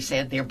Terry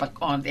said, they're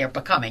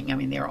becoming. I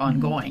mean, they're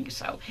ongoing,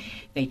 so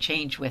they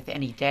change with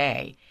any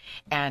day.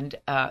 And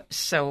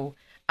so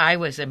I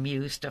was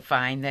amused to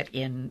find that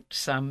in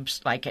some,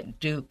 like at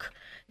Duke,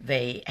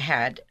 they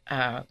had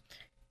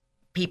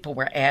people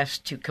were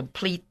asked to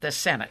complete the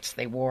sentence.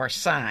 They wore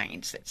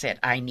signs that said,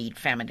 I need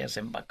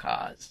feminism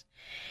because.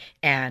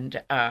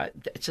 And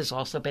this has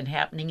also been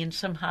happening in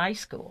some high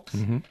schools.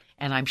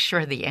 And I'm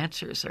sure the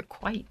answers are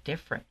quite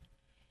different.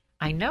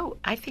 I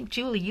think,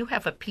 Julie, you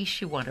have a piece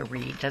you want to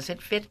read. Does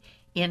it fit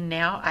in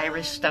now,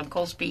 Iris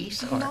Stunkel's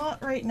piece? Or?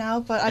 Not right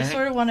now, but I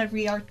sort of want to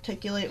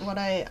re-articulate what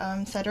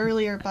I said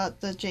earlier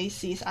about the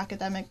JC's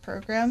academic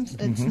programs.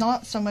 It's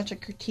not so much a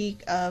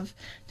critique of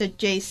the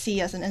JC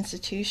as an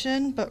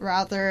institution, but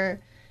rather,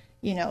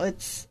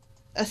 it's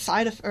a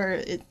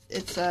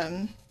it's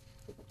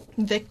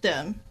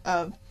victim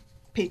of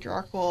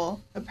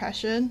patriarchal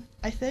oppression,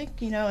 I think.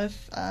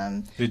 If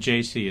the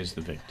JC is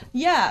the victim.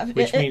 Yeah.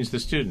 Which means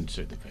the students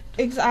are the victim.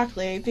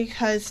 Exactly,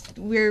 because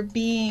we're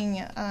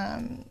being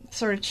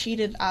sort of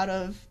cheated out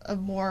of a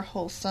more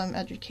wholesome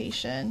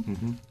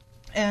education.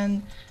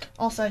 And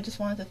also, I just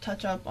wanted to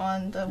touch up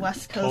on the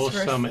West Coast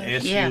wholesome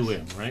versus...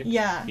 S-U-M, right?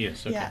 Yeah.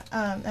 Yes, okay. Yeah,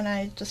 and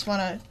I just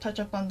want to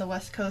touch up on the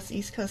West Coast,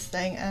 East Coast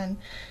thing, and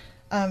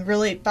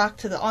relate back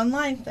to the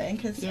online thing,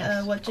 because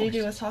what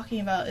JJ was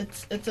talking about,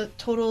 it's a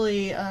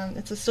totally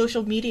it's a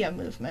social media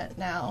movement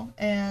now,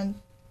 and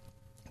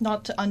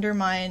not to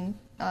undermine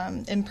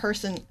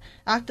in-person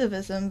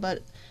activism,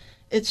 but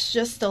it's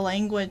just the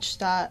language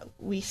that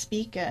we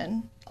speak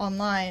in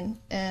online,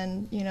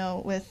 and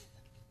with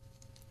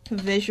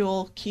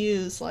visual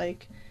cues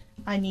like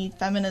I need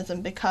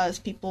feminism because,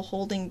 people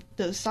holding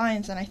those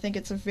signs. And I think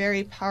it's a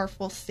very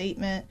powerful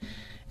statement,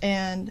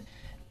 and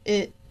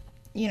it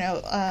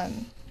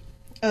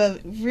a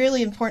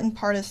really important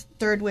part of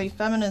third wave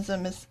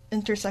feminism is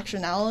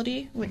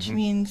intersectionality, which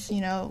means,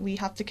 we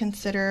have to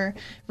consider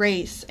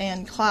race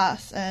and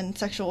class and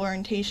sexual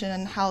orientation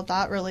and how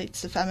that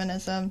relates to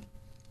feminism.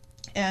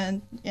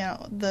 And,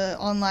 the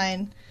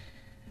online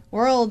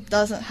world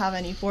doesn't have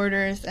any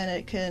borders, and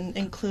it can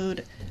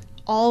include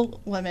all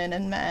women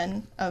and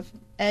men of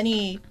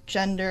any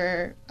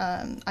gender,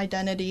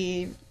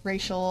 identity,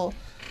 racial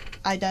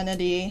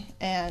identity,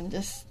 and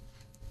just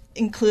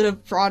include a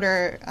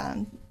broader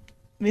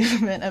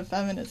movement of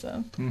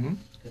feminism.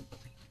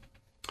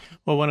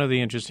 Well, one of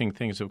the interesting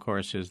things, of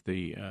course, is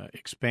the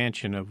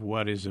expansion of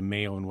what is a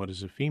male and what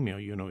is a female.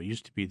 It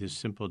used to be this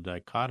simple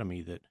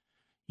dichotomy that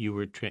you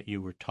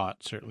were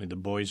taught, certainly the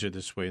boys are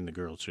this way and the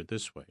girls are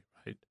this way,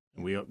 right?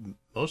 And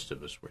most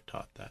of us were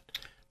taught that.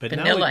 But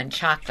vanilla and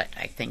chocolate,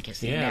 I think, is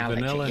the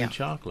analogy. Vanilla and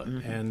chocolate.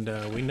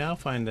 And we now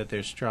find that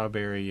there's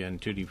strawberry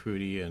and tutti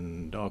frutti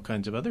and all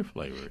kinds of other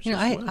flavors.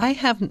 I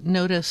have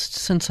noticed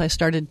since I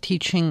started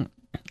teaching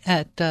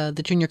at the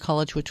junior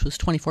college, which was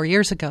 24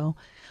 years ago,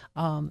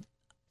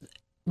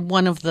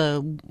 one of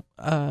the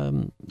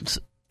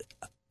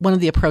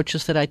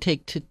approaches that I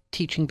take to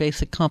teaching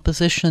basic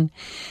composition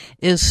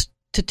is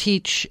to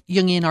teach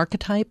Jungian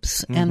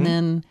archetypes, and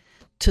then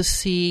to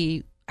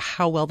see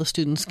how well the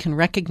students can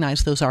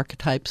recognize those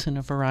archetypes in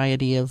a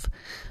variety of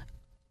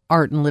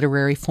art and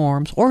literary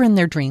forms, or in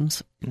their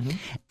dreams.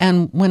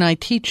 And when I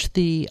teach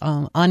the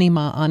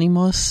anima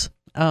animus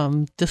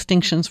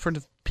distinctions, sort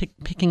of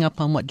picking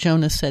up on what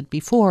Jonas said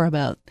before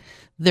about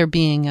there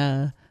being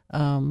a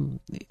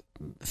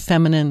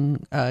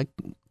feminine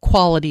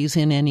qualities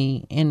in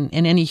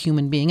any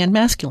human being, and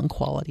masculine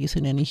qualities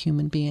in any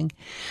human being.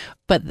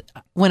 But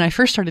when I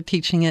first started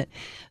teaching it,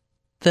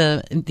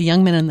 the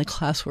young men in the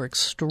class were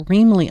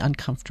extremely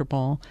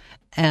uncomfortable,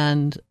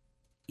 and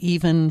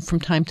even from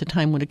time to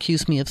time would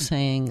accuse me of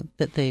saying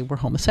that they were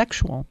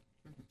homosexual,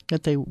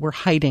 that they were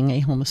hiding a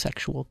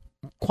homosexual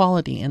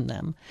quality in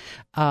them.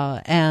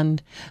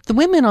 And the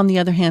women, on the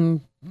other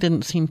hand,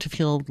 didn't seem to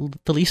feel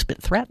the least bit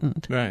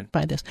threatened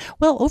by this.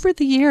 Well, over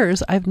the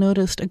years, I've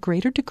noticed a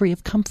greater degree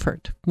of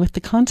comfort with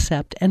the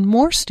concept, and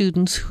more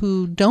students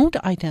who don't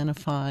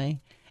identify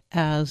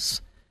as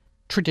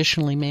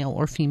traditionally male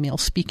or female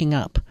speaking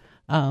up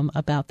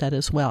about that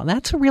as well. And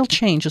that's a real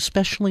change,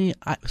 especially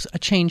a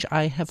change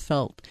I have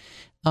felt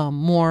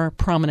more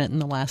prominent in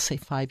the last, say,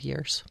 5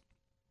 years.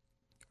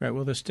 Right.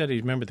 Well, the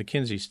study, remember the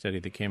Kinsey study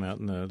that came out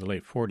in the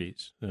late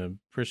 40s. The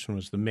first one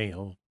was the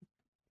male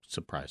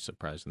surprise,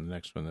 surprise. And the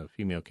next one, the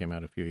female, came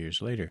out a few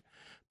years later.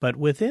 But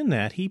within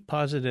that, he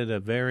posited a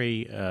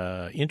very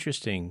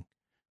interesting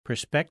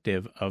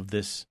perspective of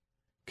this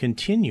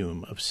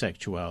continuum of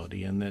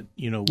sexuality, and that,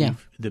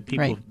 the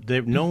people,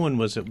 no one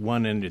was at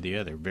one end or the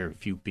other. Very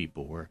few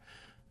people were.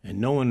 And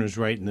no one was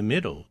right in the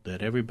middle,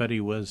 that everybody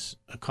was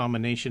a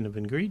combination of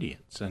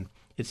ingredients. And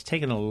it's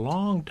taken a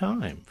long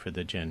time for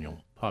the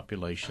general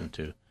population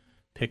to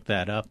pick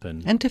that up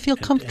and to feel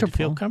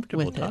comfortable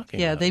with talking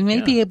it. Yeah, about they it. may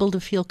be able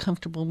to feel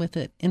comfortable with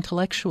it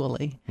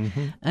intellectually,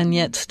 and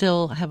yet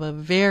still have a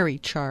very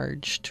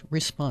charged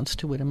response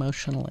to it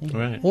emotionally,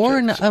 right. or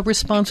a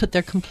response that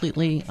they're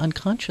completely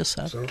unconscious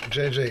of. So,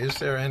 JJ, is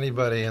there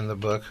anybody in the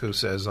book who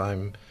says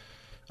I'm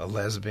a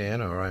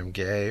lesbian, or I'm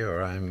gay,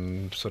 or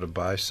I'm sort of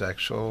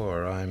bisexual,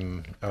 or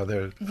are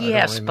there?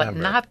 Yes, but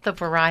not the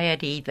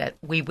variety that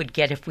we would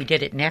get if we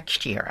did it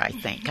next year, I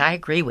think. I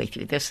agree with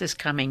you. This is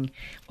coming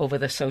over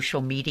the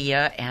social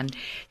media, and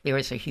there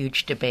is a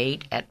huge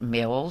debate at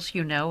Mills,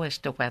 as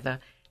to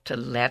whether to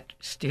let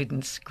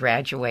students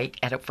graduate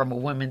from a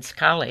women's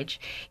college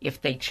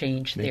if they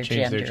change their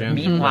gender.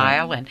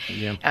 Meanwhile, and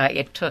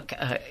it took,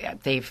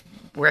 they've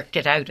worked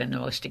it out in the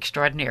most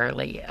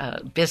extraordinarily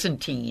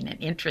Byzantine and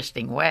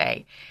interesting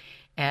way.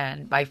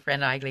 And my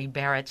friend Eileen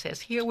Barrett says,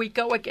 "Here we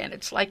go again.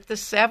 It's like the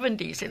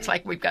 70s. It's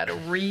like we've got to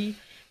reinvent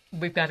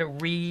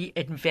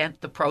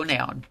the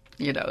pronoun.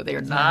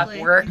 They're not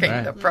working.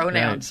 Right. The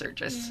pronouns are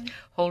just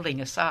holding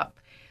us up."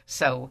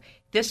 So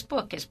this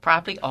book is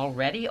probably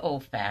already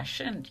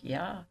old-fashioned,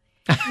 yeah.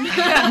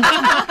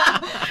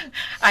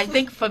 I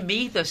think for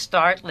me the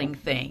startling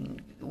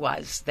thing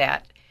was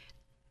that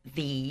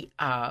the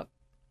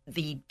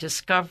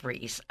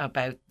discoveries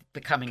about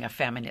becoming a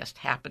feminist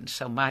happened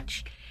so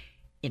much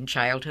in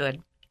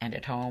childhood and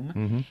at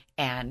home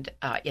and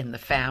in the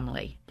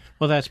family.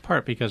 Well, that's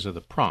part because of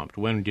the prompt.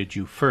 When did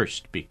you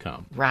first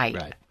become? Right.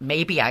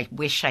 Maybe I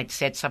wish I'd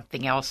said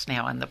something else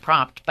now in the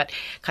prompt, but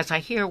because I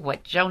hear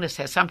what Jonah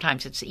says,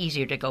 sometimes it's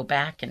easier to go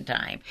back in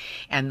time,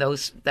 and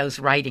those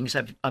writings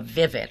are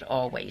vivid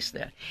always.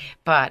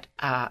 But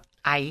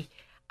I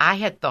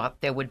had thought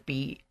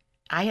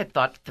I had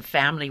thought the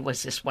family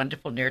was this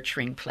wonderful,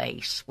 nurturing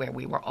place where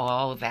we were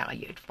all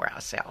valued for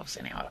ourselves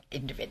and our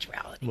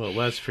individuality. Well, it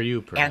was for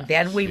you, perhaps. And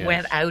then we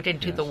went out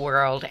into the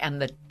world,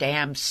 and the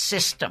damn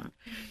system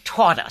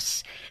taught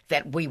us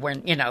that we were,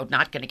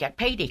 not going to get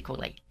paid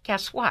equally.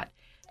 Guess what?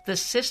 The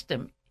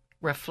system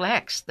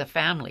reflects the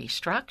family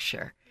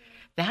structure.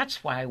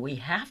 That's why we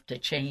have to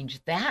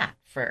change that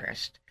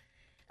first.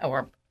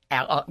 Or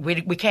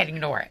we can't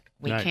ignore it.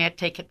 We can't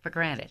take it for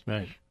granted.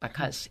 Right.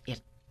 Because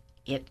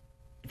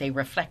they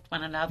reflect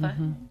one another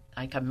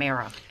like a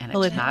mirror, and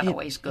it's not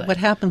always good. What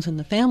happens in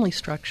the family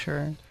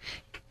structure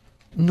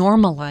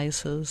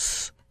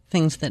normalizes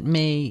things that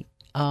may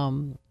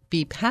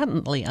be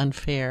patently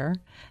unfair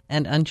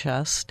and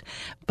unjust,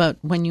 but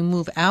when you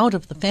move out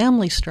of the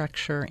family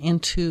structure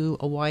into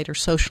a wider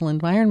social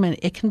environment,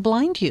 it can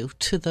blind you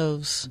to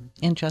those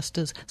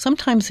injustices.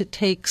 Sometimes it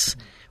takes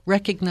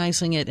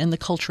recognizing it in the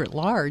culture at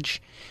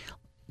large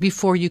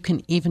before you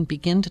can even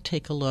begin to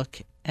take a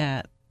look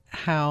at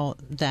how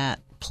that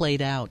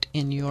played out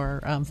in your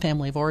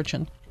family of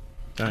origin.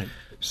 Right.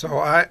 So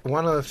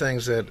one of the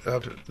things that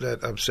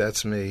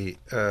upsets me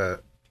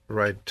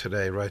right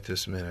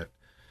this minute,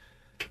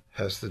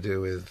 has to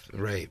do with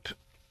rape.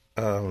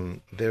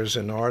 There's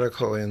an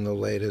article in the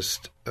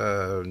latest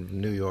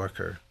New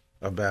Yorker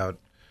about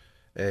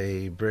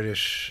a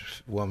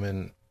British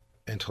woman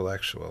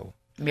intellectual,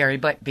 Mary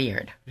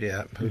Beard.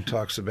 Yeah, who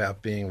talks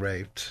about being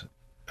raped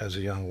as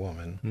a young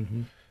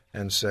woman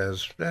and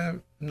says,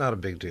 not a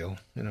big deal,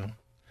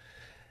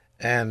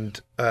 And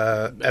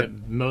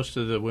most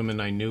of the women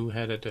I knew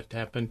had it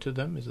happen to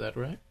them. Is that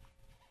right?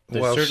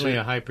 There's certainly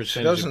a high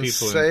percentage of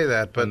people on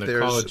the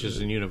colleges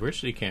and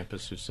university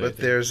campus who say that.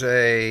 But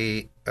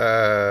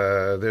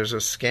there's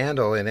a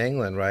scandal in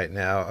England right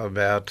now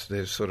about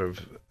the sort of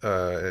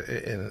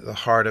in the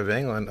heart of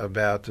England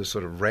about the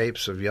sort of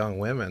rapes of young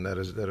women that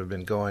have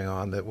been going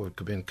on, that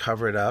have been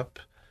covered up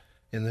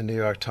in the New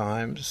York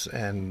Times,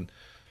 and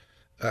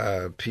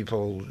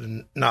people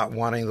not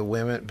wanting the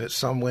women, but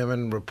some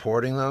women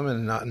reporting them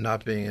and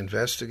not being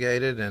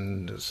investigated,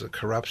 and there's a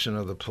corruption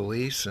of the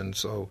police, and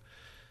so.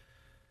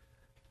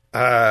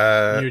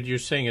 You're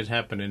saying it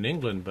happened in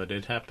England, but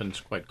it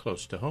happens quite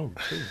close to home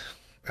too.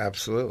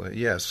 Absolutely,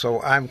 yes.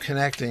 So I'm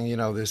connecting,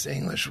 this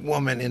English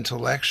woman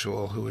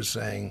intellectual who is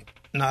saying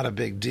not a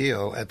big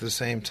deal, at the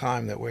same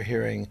time that we're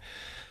hearing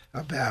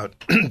about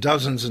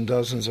dozens and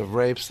dozens of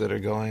rapes that are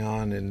going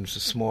on in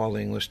small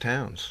English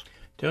towns.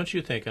 Don't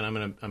you think, and I'm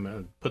going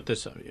to put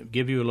this,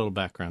 give you a little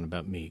background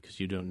about me, because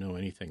you don't know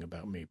anything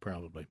about me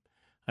probably.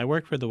 I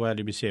worked for the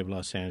YWCA of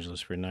Los Angeles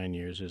for 9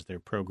 years as their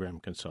program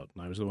consultant.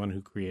 I was the one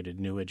who created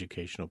new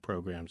educational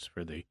programs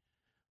for the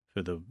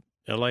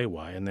LAY,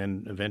 and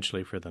then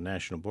eventually for the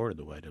National Board of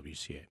the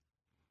YWCA.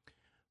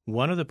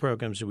 One of the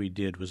programs that we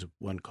did was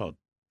one called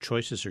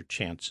Choices or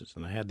Chances,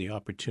 and I had the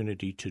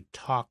opportunity to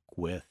talk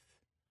with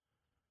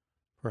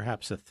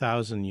perhaps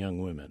 1,000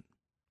 young women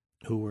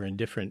who were in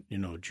different,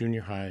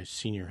 junior high,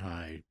 senior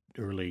high,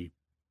 early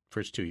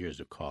first 2 years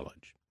of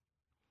college.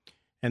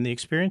 And the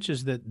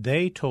experiences that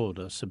they told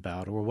us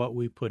about were what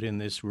we put in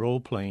this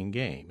role-playing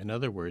game. In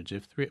other words,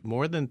 if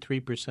more than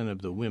 3%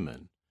 of the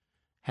women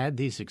had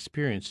these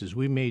experiences,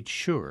 we made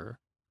sure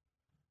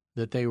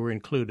that they were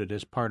included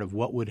as part of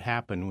what would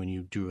happen when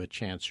you drew a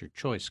chance or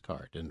choice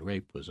card, and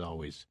rape was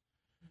always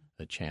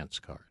a chance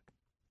card.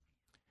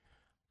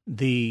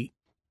 When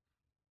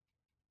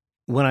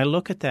I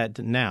look at that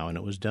now, and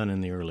it was done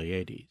in the early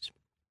 80s,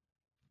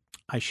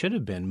 I should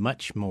have been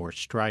much more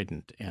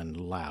strident and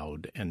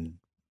loud and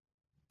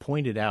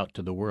pointed out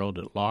to the world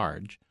at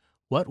large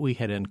what we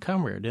had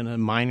uncovered in a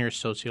minor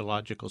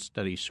sociological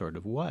study sort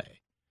of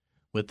way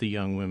with the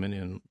young women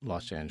in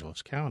Los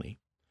Angeles County,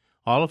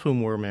 all of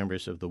whom were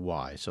members of the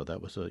Y, so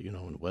that was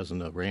it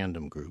wasn't a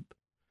random group.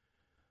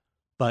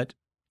 But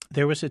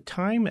there was a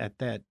time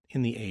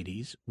in the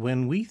 80s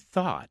when we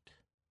thought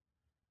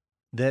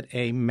that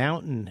a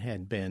mountain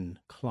had been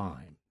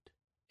climbed,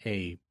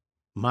 a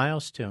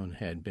milestone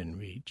had been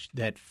reached,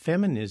 that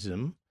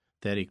feminism,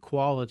 that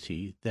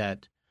equality,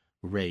 that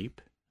rape,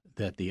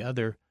 that the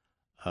other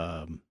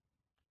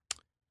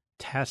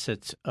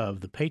tacits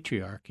of the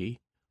patriarchy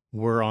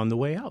were on the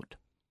way out,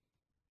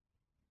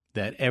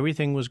 that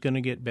everything was going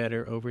to get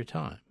better over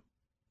time.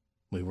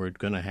 We were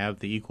going to have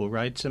the Equal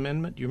Rights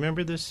Amendment. You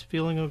remember this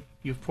feeling of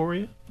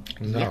euphoria?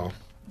 No.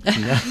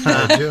 Yeah.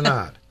 I do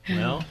not.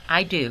 Well,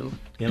 I do.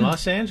 In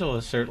Los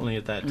Angeles, certainly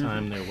at that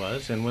time there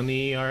was. And when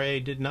the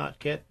ERA did not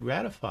get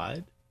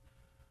ratified,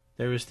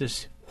 there was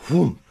this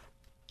whoomp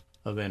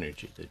of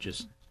energy that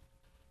just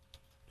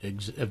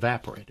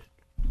evaporated.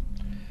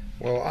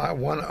 Well,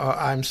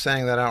 I'm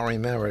saying that I don't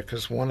remember,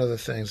 because one of the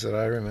things that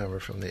I remember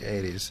from the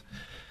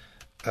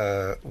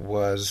 80s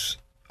was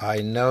I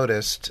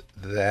noticed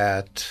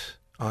that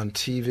on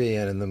TV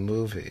and in the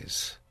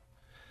movies,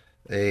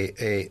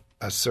 a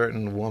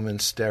certain woman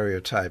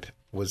stereotype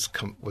was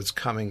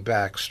coming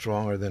back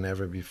stronger than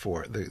ever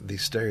before. The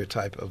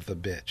stereotype of the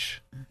bitch.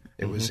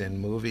 It was in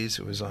movies.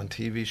 It was on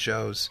TV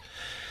shows.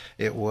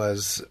 It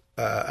was.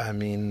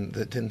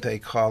 Didn't they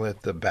call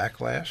it the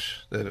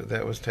backlash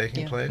that was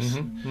taking place?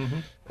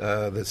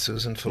 That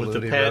Susan Faludi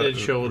with the padded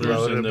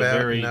shoulders and the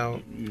very,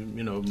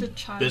 the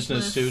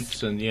business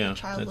suits and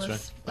that's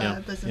right.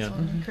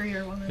 Businesswoman,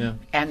 career woman. Yeah.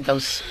 And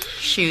those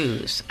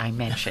shoes I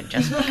mentioned,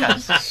 just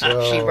because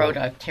she wrote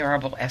a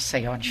terrible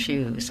essay on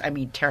shoes.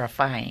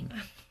 Terrifying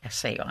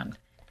essay on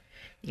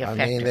the effect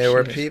of shoes. There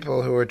were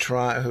people who were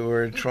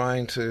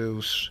trying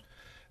to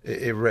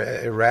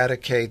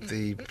eradicate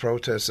the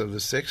protests of the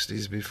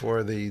 60s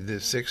before the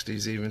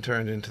 60s even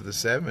turned into the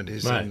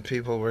 70s. Right. And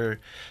people were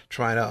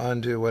trying to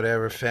undo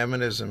whatever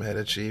feminism had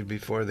achieved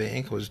before the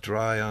ink was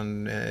dry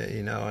on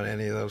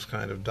any of those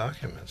kind of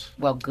documents.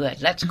 Well,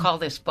 good. Let's call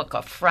this book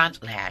a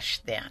front lash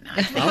then.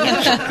 I think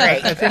that's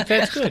great. I think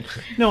that's good.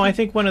 No, I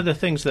think one of the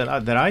things that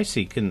I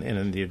see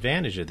and the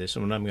advantage of this,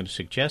 and what I'm going to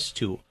suggest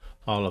to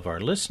all of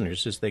our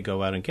listeners, is they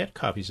go out and get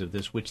copies of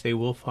this, which they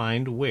will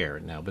find where?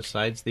 Now,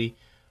 besides the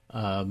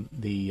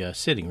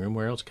sitting room,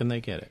 where else can they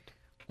get it?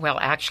 Well,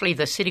 actually,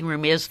 the sitting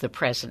room is the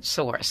present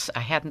source.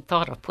 I hadn't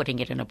thought of putting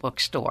it in a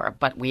bookstore,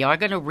 but we are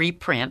going to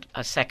reprint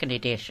a second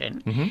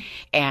edition,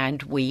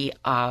 and we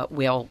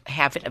will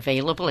have it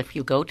available. If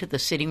you go to the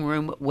sitting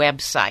room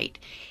website,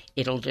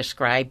 it'll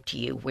describe to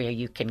you where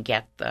you can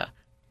get the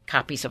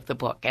copies of the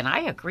book. And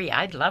I agree.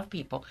 I'd love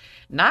people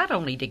not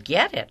only to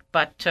get it,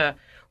 but to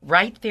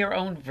write their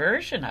own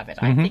version of it.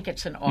 I think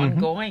it's an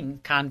ongoing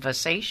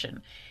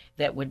conversation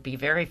that would be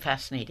very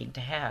fascinating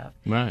to have.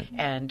 Right.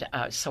 And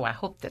so I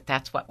hope that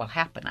that's what will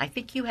happen. I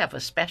think you have a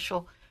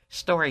special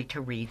story to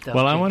read, though.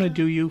 Well, I want to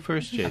do you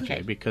first, JJ,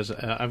 Okay. because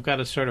I've got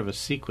a sort of a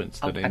sequence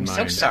that in I'm mind.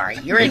 so sorry.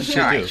 You're in Yes, you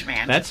charge, do.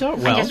 man. That's all.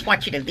 Well, I just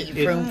want you to leave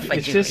room for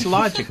it's Julie. just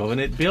logical,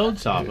 and it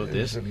builds off of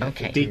this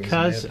Okay.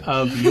 because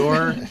of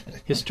your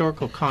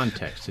historical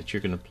context that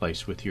you're going to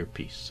place with your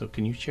piece. So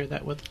can you share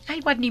that with us?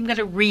 I wasn't even going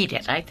to read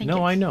it. I think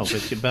No, it's- I know,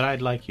 but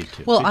I'd like you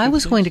to. Well, Could I you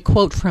was please? going to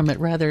quote from it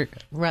rather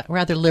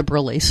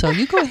liberally, so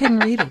you go ahead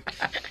and read it.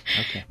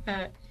 Okay.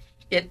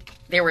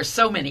 There were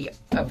so many,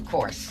 of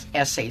course,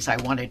 essays I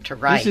wanted to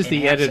write. This is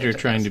the in answer editor to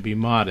trying this. to be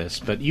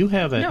modest, but you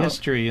have a No.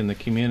 history in the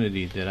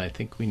community that I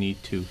think we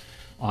need to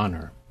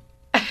honor.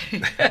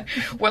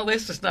 Well,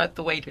 this is not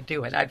the way to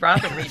do it. I'd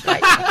rather read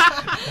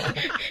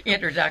my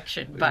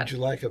introduction, but Would you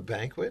like a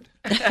banquet?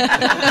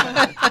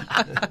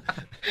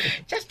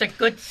 just a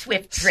good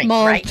swift drink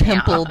Small right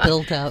temple now.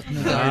 built out in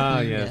the garden. Ah,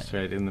 yes,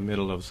 right, in the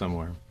middle of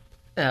somewhere.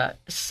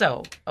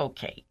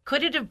 Okay.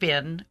 Could it have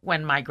been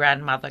when my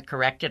grandmother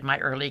corrected my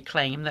early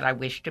claim that I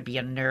wished to be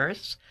a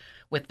nurse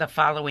with the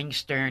following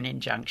stern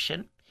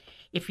injunction?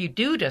 If you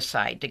do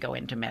decide to go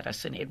into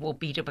medicine, it will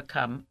be to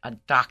become a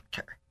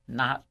doctor,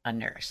 not a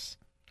nurse,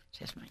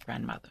 says my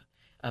grandmother,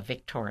 a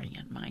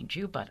Victorian, mind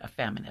you, but a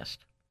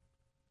feminist.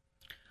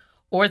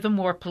 Or the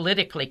more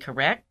politically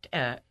correct,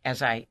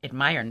 as I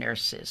admire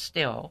nurses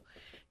still,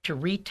 to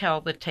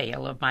retell the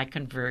tale of my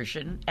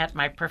conversion at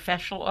my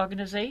professional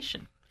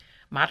organization,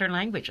 Modern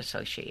Language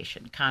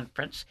Association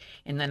conference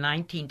in the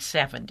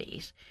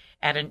 1970s,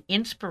 at an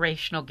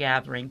inspirational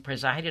gathering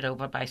presided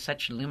over by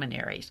such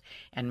luminaries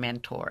and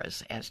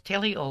mentors as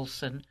Tilly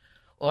Olson,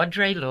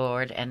 Audre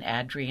Lorde, and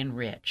Adrienne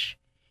Rich.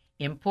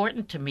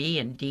 Important to me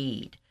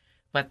indeed,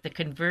 but the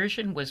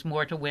conversion was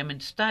more to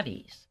women's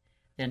studies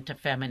than to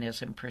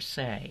feminism per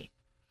se.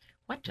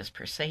 What does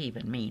per se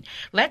even mean?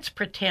 Let's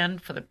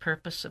pretend for the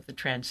purpose of the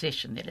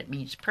transition that it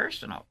means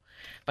personal,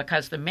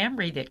 because the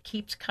memory that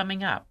keeps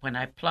coming up when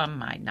I plumb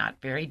my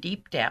not very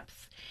deep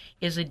depths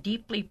is a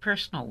deeply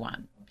personal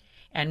one,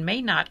 and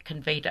may not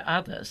convey to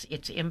others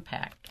its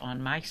impact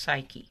on my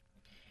psyche.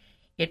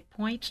 It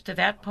points to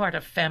that part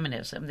of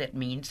feminism that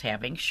means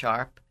having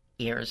sharp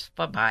ears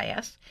for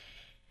bias,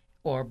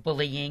 or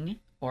bullying,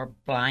 or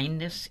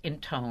blindness in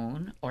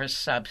tone or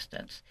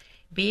substance,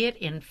 be it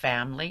in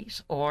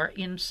families or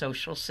in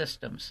social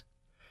systems.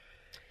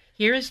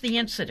 Here is the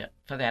incident,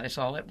 for that is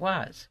all it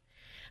was.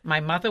 My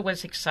mother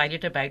was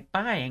excited about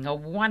buying a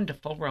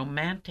wonderful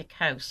romantic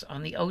house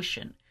on the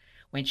ocean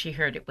when she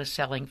heard it was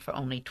selling for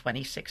only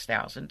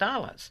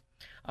 $26,000,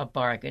 a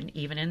bargain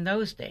even in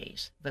those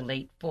days, the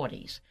late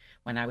 40s,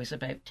 when I was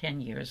about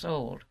 10 years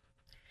old.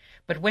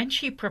 But when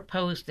she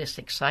proposed this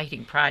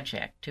exciting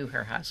project to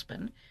her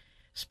husband,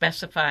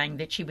 specifying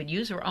that she would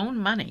use her own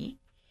money,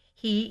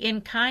 he,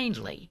 in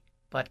kindly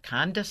but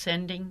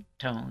condescending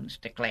tones,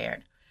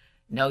 declared,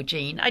 "No,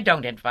 Jean, I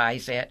don't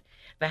advise it.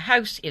 The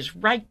house is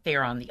right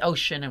there on the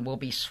ocean and will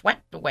be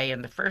swept away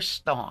in the first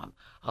storm,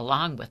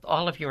 along with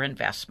all of your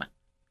investment."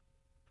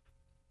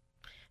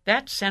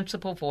 That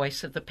sensible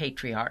voice of the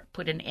patriarch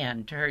put an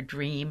end to her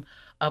dream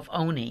of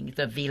owning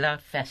the Villa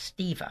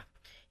Festiva,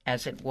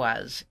 as it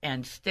was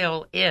and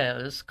still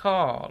is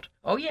called.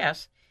 Oh,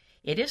 yes,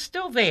 it is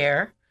still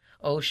there.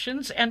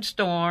 Oceans and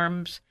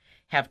storms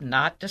have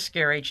not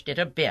discouraged it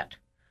a bit,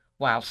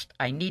 whilst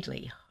I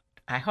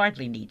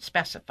hardly need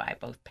specify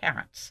both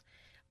parents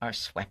are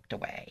swept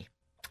away.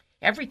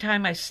 Every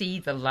time I see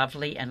the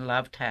lovely and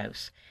loved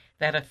house,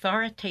 that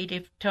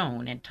authoritative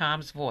tone in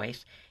Tom's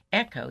voice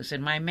echoes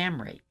in my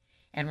memory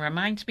and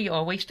reminds me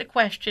always to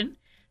question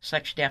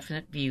such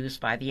definite views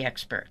by the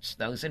experts,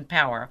 those in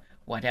power,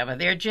 whatever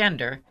their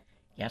gender.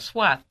 Guess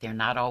what? They're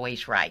not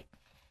always right.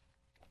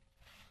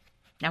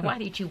 Now, why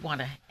did you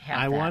want to have that?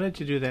 I wanted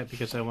to do that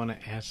because I want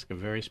to ask a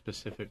very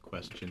specific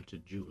question to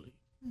Julie.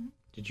 Mm-hmm.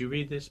 Did you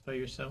read this by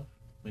yourself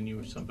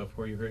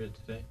before you heard it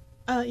today?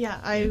 Yeah,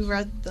 I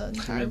read the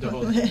entire book.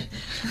 Whole thing.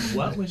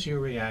 What was your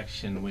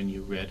reaction when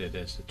you read it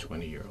as a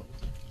 20-year-old?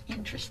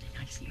 Interesting.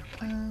 I see your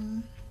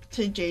point.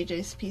 To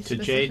JJ's piece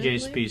specifically? To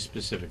JJ's piece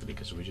specifically,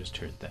 because we just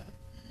heard that.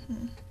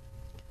 Hmm.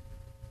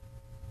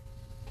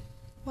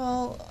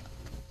 Well,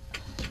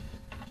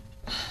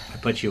 I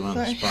put you on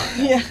the spot.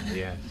 Yeah.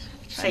 Yes.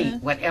 Say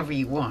whatever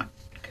you want.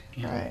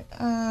 Right.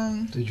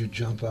 Did you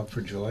jump up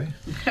for joy?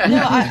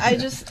 No,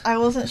 I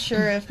wasn't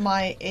sure if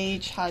my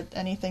age had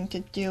anything to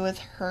do with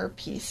her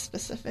piece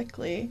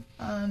specifically.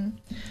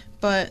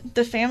 But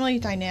the family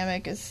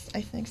dynamic is,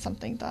 I think,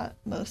 something that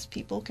most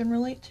people can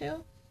relate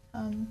to.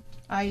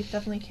 I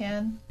definitely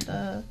can.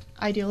 The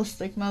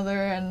idealistic mother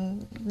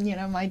and,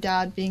 my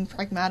dad being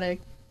pragmatic,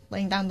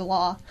 laying down the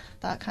law,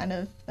 that kind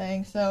of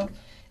thing. So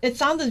it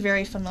sounded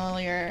very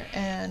familiar,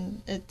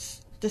 and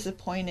it's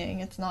disappointing.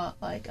 It's not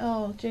like,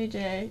 oh,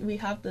 JJ, we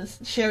have this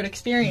shared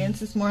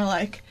experience. It's more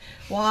like,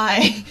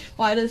 why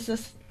does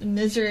this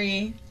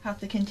misery have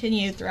to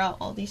continue throughout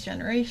all these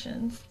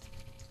generations?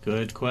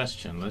 Good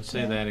question. Let's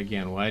say that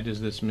again. Why does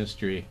this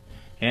mystery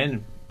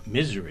and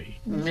misery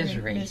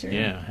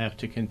have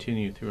to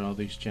continue through all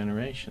these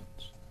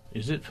generations?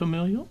 Is it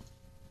familial?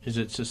 Is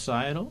it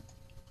societal?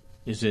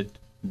 Is it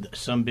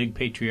some big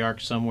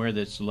patriarch somewhere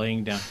that's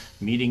laying down,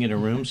 meeting in a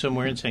room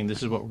somewhere and saying,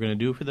 this is what we're going to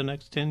do for the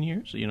next 10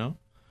 years,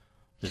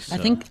 This,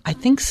 I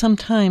think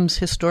sometimes,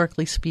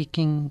 historically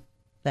speaking,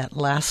 that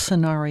last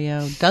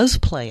scenario does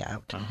play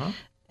out. Uh-huh.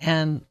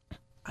 And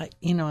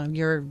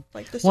you're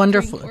like the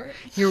wonderful.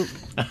 You're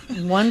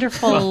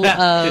wonderful.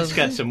 Well, it's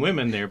got some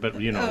women there, but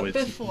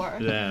it's before.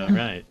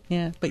 Right.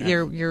 Yeah, but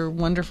your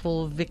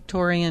wonderful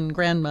Victorian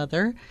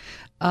grandmother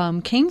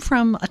came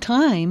from a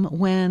time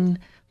when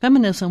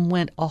feminism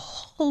went a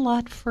whole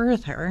lot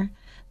further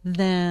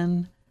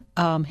than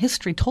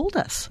history told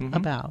us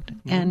about.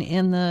 Mm-hmm. And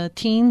in the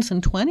teens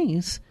and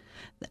 20s,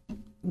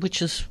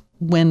 which is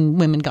when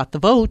women got the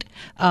vote,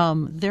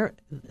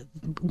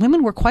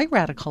 women were quite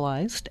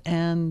radicalized,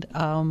 and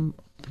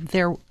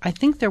I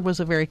think there was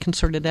a very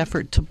concerted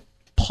effort to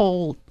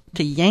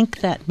yank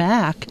that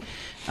back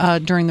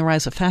during the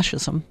rise of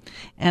fascism.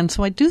 And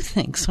so I do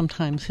think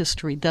sometimes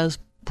history does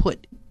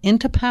put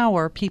into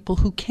power people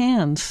who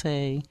can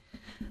say,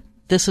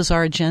 this is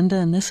our agenda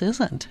and this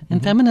isn't.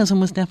 And feminism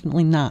was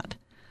definitely not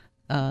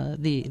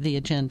the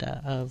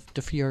agenda of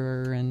De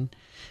Fuhrer and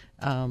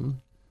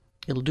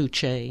Il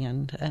Duce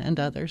and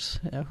others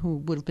who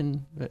would have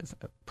been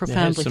profoundly threatened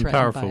by it. They had some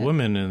powerful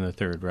women in the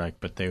Third Reich,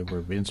 but they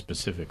were in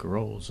specific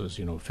roles as,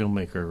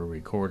 filmmaker or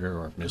recorder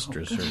or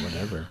mistress or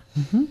whatever.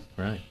 Mm-hmm.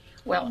 Right.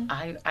 Well,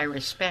 I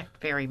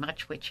respect very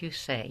much what you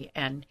say,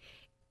 and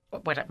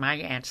what my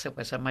answer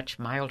was a much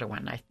milder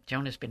one.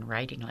 Jonah's been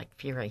writing like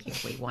fury here.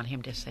 We want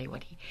him to say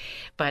what he...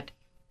 But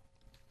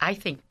I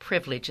think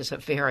privilege is a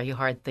very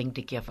hard thing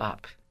to give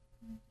up,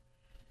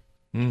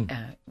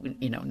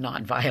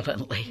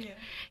 non-violently. Yeah.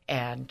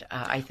 And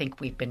I think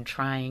we've been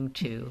trying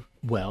to...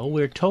 Well,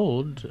 we're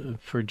told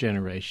for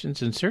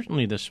generations, and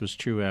certainly this was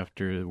true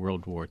after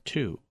World War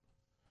II,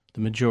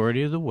 the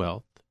majority of the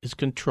wealth is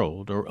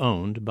controlled or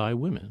owned by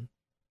women.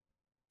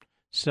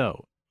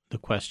 So the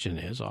question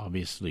is,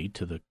 obviously,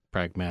 to the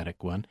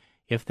pragmatic one,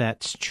 if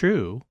that's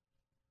true,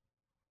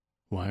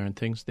 why aren't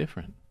things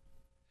different?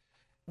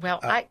 Well,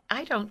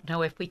 I don't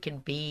know if we can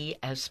be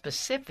as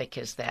specific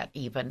as that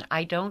even.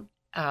 I don't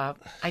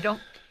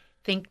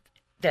think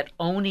that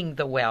owning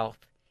the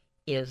wealth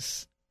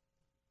is...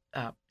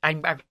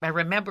 I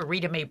remember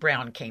Rita Mae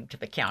Brown came to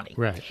the county.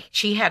 Right.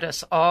 She had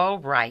us all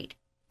write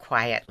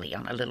quietly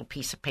on a little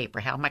piece of paper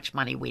how much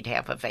money we'd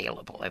have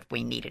available if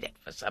we needed it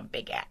for some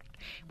big act.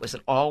 It was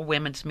an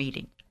all-women's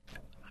meeting,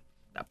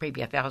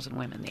 maybe 1,000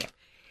 women there.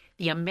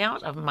 The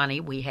amount of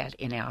money we had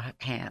in our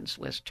hands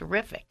was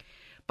terrific,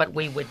 but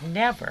we would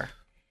never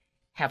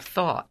have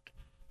thought,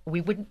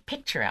 we wouldn't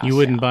picture ourselves. You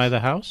wouldn't buy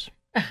the house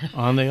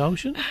on the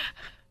ocean?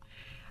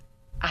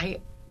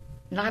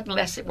 Not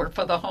unless it were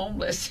for the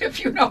homeless,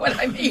 if you know what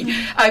I mean.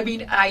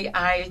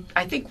 I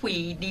think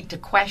we need to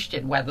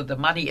question whether the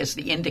money is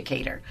the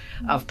indicator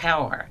of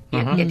power.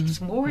 It's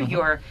more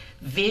your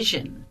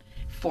vision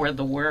for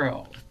the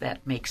world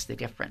that makes the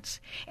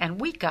difference.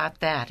 And we got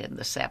that in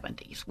the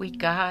 70s.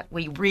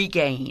 We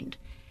regained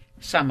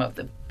some of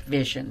the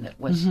vision that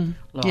was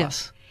lost.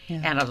 Yes.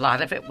 Yeah. And a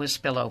lot of it was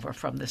spillover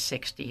from the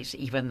 60s,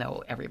 even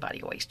though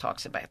everybody always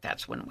talks about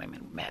that's when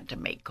women had to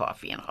make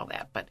coffee and all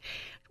that. But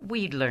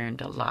we learned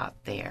a lot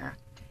there.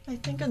 I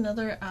think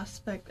another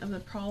aspect of the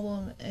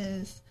problem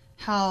is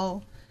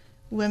how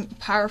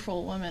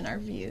powerful women are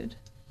viewed.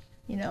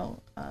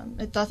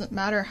 It doesn't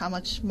matter how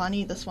much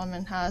money this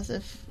woman has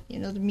if,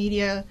 the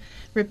media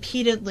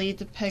repeatedly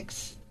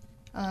depicts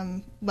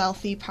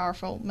wealthy,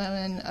 powerful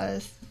women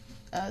as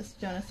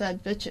Jonah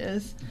said,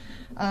 bitches.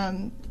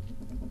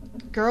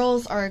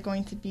 Girls are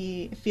going to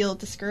feel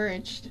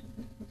discouraged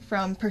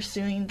from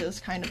pursuing those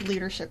kind of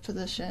leadership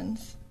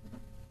positions.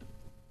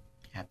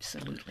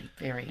 Absolutely,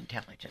 very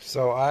intelligent.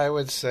 So I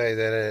would say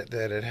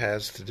that it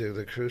has to do.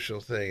 The crucial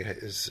thing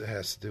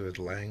has to do with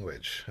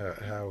language,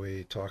 how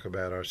we talk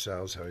about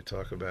ourselves, how we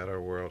talk about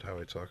our world, how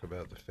we talk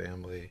about the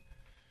family,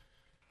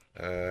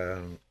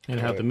 and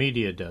how the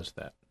media does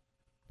that.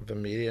 The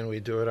media, and we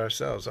do it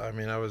ourselves. I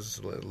mean, I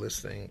was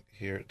listening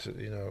here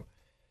to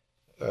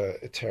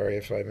Terry,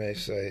 if I may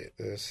say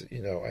this,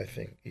 I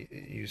think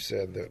you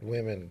said that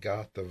women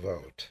got the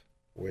vote,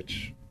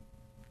 which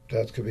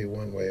that could be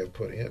one way of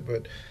putting it,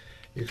 but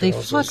you can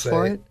also say... They fought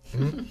for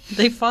it.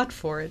 They fought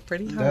for it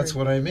pretty hard. That's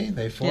what I mean.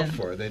 They fought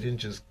for it. They didn't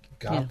just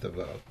got the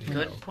vote.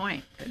 Good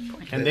point.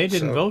 And they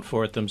didn't vote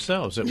for it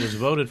themselves. It was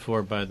voted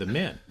for by the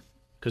men,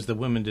 because the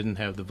women didn't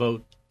have the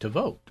vote to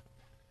vote.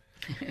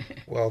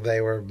 Well, they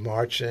were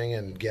marching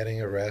and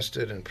getting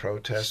arrested and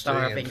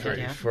protesting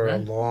for a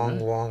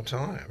long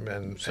time.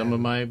 And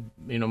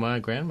of my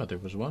grandmother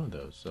was one of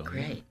those. So,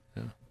 great.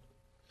 Yeah.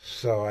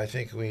 So I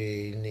think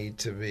we need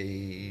to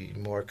be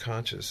more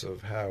conscious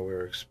of how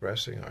we're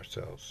expressing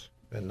ourselves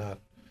and not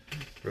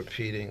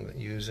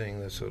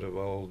using the sort of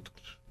old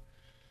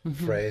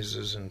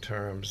phrases and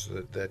terms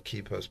that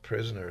keep us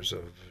prisoners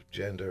of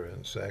gender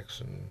and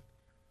sex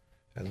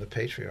and the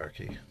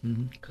patriarchy.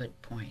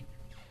 Good point.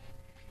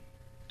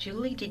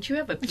 Julie, did you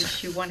have a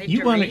piece you wanted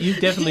to read? You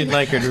definitely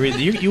like her to read.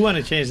 You want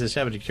to change the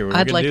subject here. We're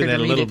I'd going like to do her that to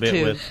a read little it bit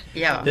too. with.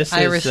 Yeah.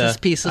 Iris's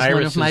piece is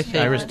one of my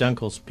favorites. Iris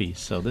Dunkel's piece.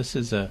 So this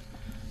is a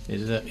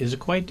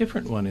quite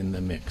different one in the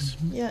mix.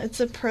 Yeah, it's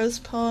a prose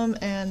poem,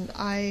 and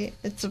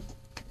it's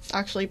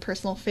actually a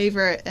personal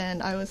favorite,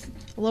 and I was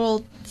a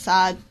little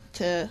sad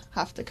to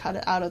have to cut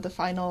it out of the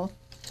final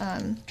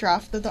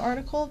draft of the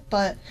article,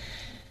 but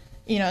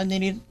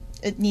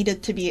it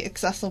needed to be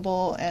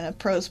accessible, and a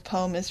prose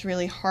poem is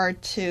really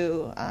hard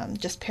to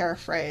just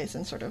paraphrase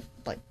and sort of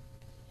like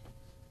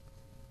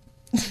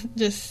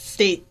just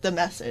state the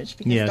message.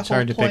 Because it's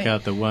hard to pick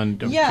out the one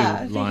or two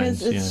lines.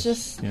 Because it's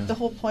just the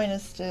whole point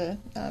is to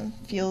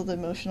feel the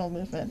emotional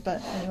movement.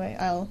 But anyway,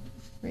 I'll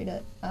read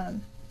it.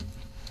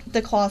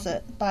 The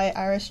Closet by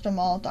Iris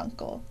Jamal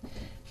Dunkel.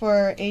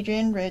 For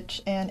Adrienne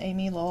Rich and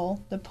Amy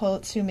Lowell, the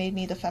poets who made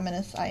me the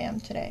feminist I am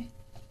today.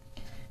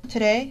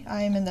 Today,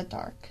 I am in the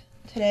dark.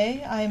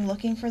 Today, I am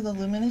looking for the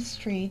luminous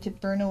tree to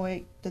burn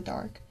away the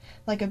dark.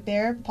 Like a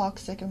bare pock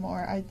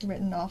sycamore I'd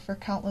written off for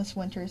countless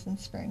winters and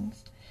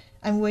springs.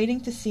 I'm waiting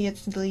to see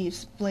its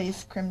leaves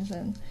blaze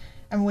crimson.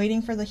 I'm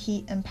waiting for the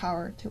heat and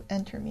power to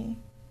enter me.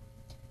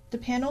 The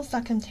panels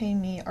that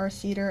contain me are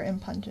cedar and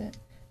pungent.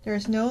 There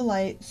is no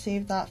light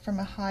save that from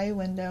a high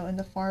window in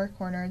the far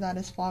corner that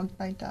is fogged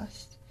by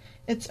dust.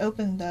 It's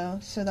open, though,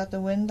 so that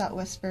the wind that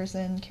whispers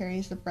in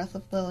carries the breath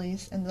of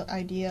lilies and the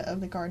idea of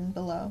the garden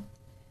below.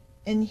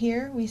 In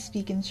here, we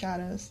speak in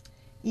shadows.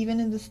 Even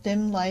in this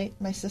dim light,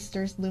 my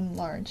sisters loom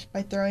large,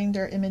 by throwing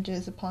their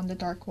images upon the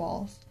dark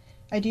walls.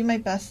 I do my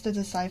best to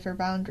decipher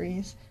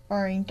boundaries,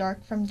 borrowing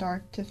dark from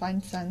dark to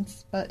find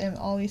sense, but am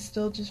always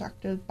still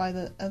distracted by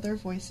the other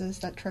voices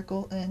that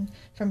trickle in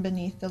from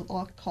beneath the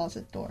locked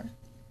closet door.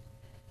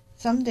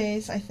 Some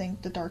days I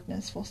think the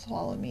darkness will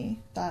swallow me,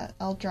 that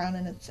I'll drown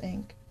in its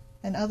ink,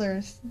 and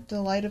others,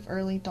 the light of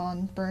early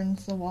dawn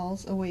burns the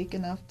walls awake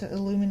enough to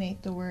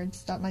illuminate the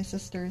words that my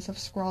sisters have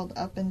scrawled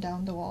up and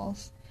down the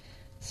walls,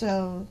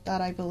 so that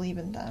I believe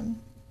in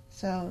them,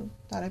 so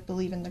that I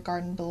believe in the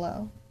garden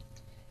below.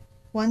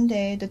 One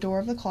day the door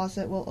of the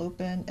closet will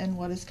open and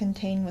what is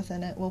contained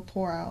within it will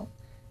pour out,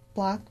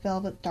 black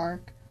velvet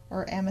dark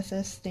or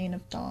amethyst stain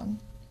of dawn.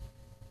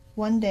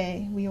 One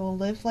day we will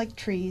live like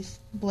trees,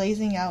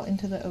 blazing out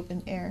into the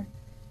open air.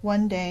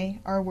 One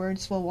day our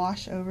words will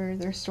wash over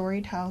their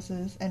storied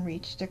houses and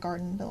reach the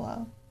garden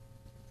below.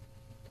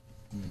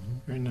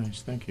 Very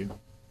nice, thank you.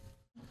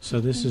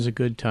 So this is a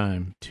good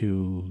time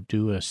to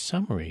do a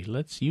summary.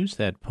 Let's use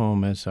that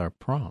poem as our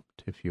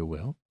prompt, if you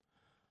will.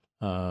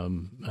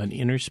 An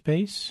inner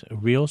space, a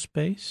real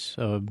space.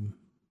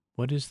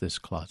 What is this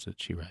closet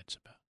she writes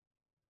about?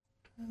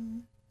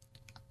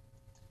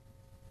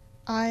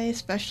 I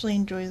especially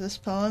enjoy this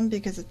poem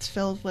because it's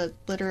filled with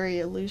literary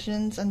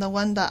allusions, and the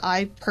one that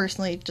I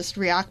personally just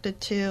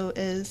reacted to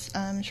is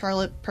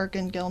Charlotte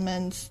Perkin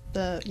Gilman's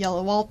The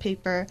Yellow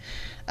Wallpaper,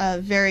 a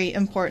very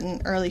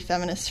important early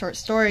feminist short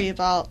story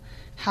about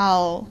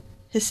how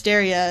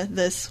hysteria,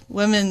 this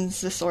women's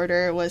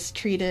disorder, was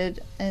treated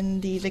in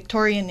the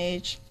Victorian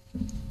age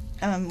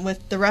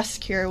with the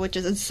rest cure, which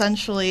is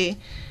essentially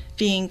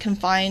being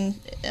confined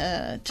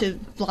to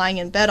lying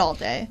in bed all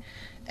day.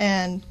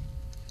 And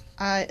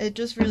it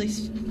just really,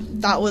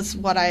 that was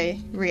what I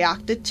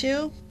reacted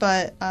to.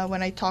 But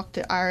when I talked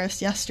to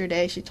Iris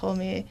yesterday, she told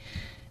me,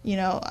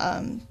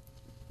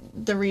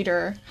 the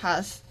reader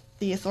has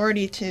the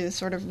authority to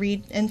sort of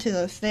read into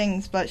those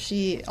things, but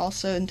she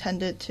also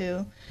intended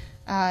to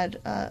add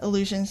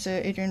allusions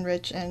to Adrienne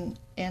Rich and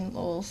Amy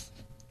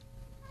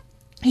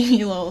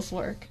Lowell's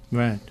work.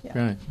 Right, yeah.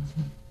 Right.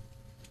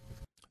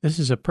 This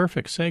is a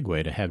perfect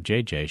segue to have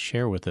JJ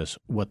share with us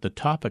what the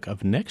topic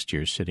of next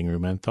year's Sitting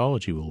Room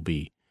Anthology will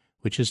be,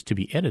 which is to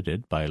be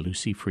edited by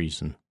Lucy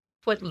Friesen.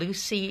 What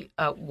Lucy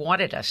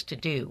wanted us to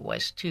do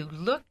was to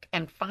look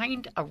and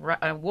find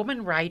a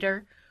woman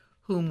writer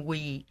whom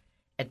we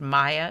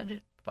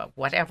admired for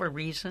whatever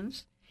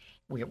reasons,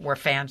 we were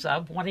fans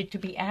of, wanted to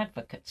be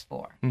advocates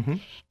for. Mm-hmm.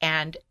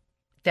 And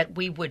that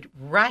we would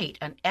write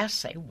an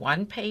essay,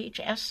 one-page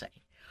essay,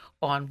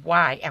 on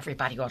why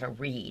everybody ought to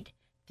read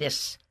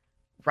this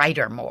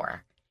writer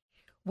more.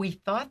 We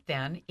thought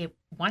then,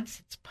 once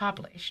it's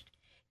published,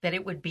 that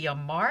it would be a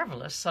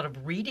marvelous sort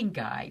of reading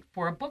guide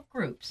for book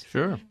groups.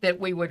 Sure. That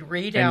we would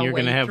read and our way through. And you're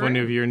going to have one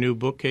of your new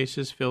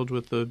bookcases filled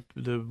with the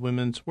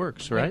women's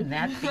works, right? Wouldn't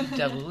that be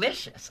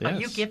delicious? Yes. Are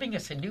you giving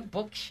us a new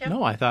bookshelf?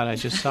 No, I thought I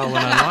just saw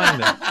one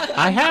online.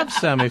 I have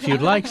some if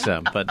you'd like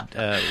some, but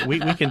we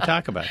can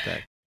talk about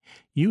that.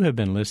 You have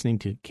been listening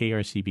to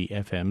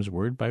KRCB-FM's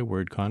Word by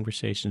Word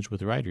Conversations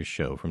with Writers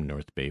show from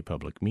North Bay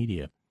Public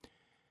Media.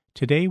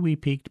 Today we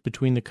peeked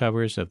between the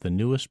covers of the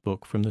newest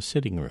book from the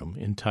Sitting Room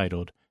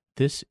entitled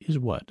This is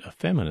What a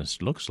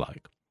Feminist Looks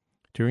Like.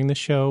 During the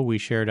show, we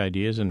shared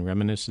ideas and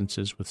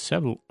reminiscences with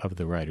several of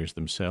the writers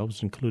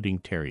themselves, including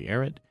Terry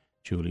Errett,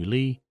 Julie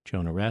Lee,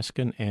 Jonah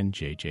Raskin, and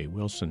J.J.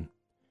 Wilson.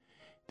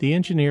 The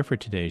engineer for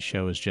today's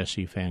show is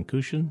Jesse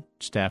Fankushin.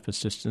 Staff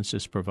assistance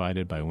is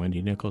provided by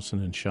Wendy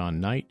Nicholson and Sean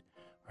Knight.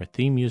 Our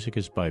theme music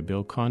is by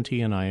Bill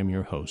Conti, and I am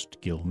your host,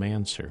 Gil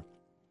Manser.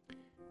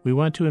 We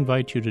want to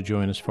invite you to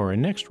join us for our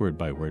next Word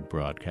by Word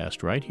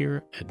broadcast right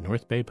here at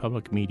North Bay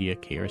Public Media,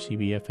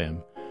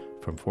 KRCB-FM,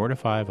 from 4 to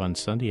 5 on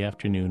Sunday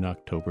afternoon,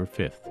 October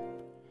 5th.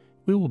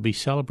 We will be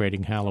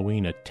celebrating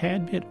Halloween a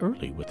tad bit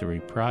early with a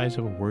reprise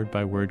of a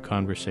word-by-word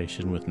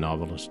conversation with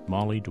novelist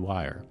Molly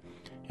Dwyer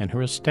and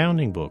her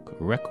astounding book,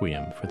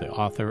 Requiem for the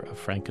Author of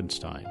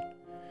Frankenstein.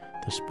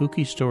 The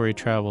spooky story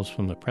travels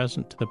from the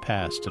present to the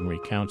past and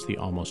recounts the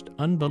almost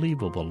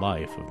unbelievable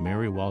life of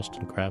Mary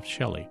Wollstonecraft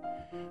Shelley,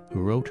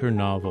 who wrote her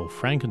novel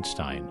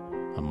Frankenstein,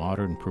 a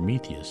modern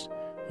Prometheus,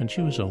 when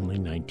she was only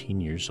 19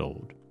 years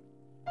old.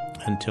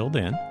 Until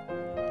then,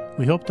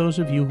 we hope those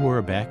of you who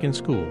are back in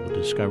school will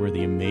discover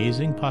the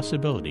amazing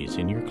possibilities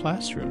in your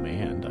classroom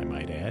and, I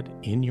might add,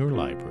 in your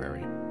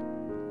library.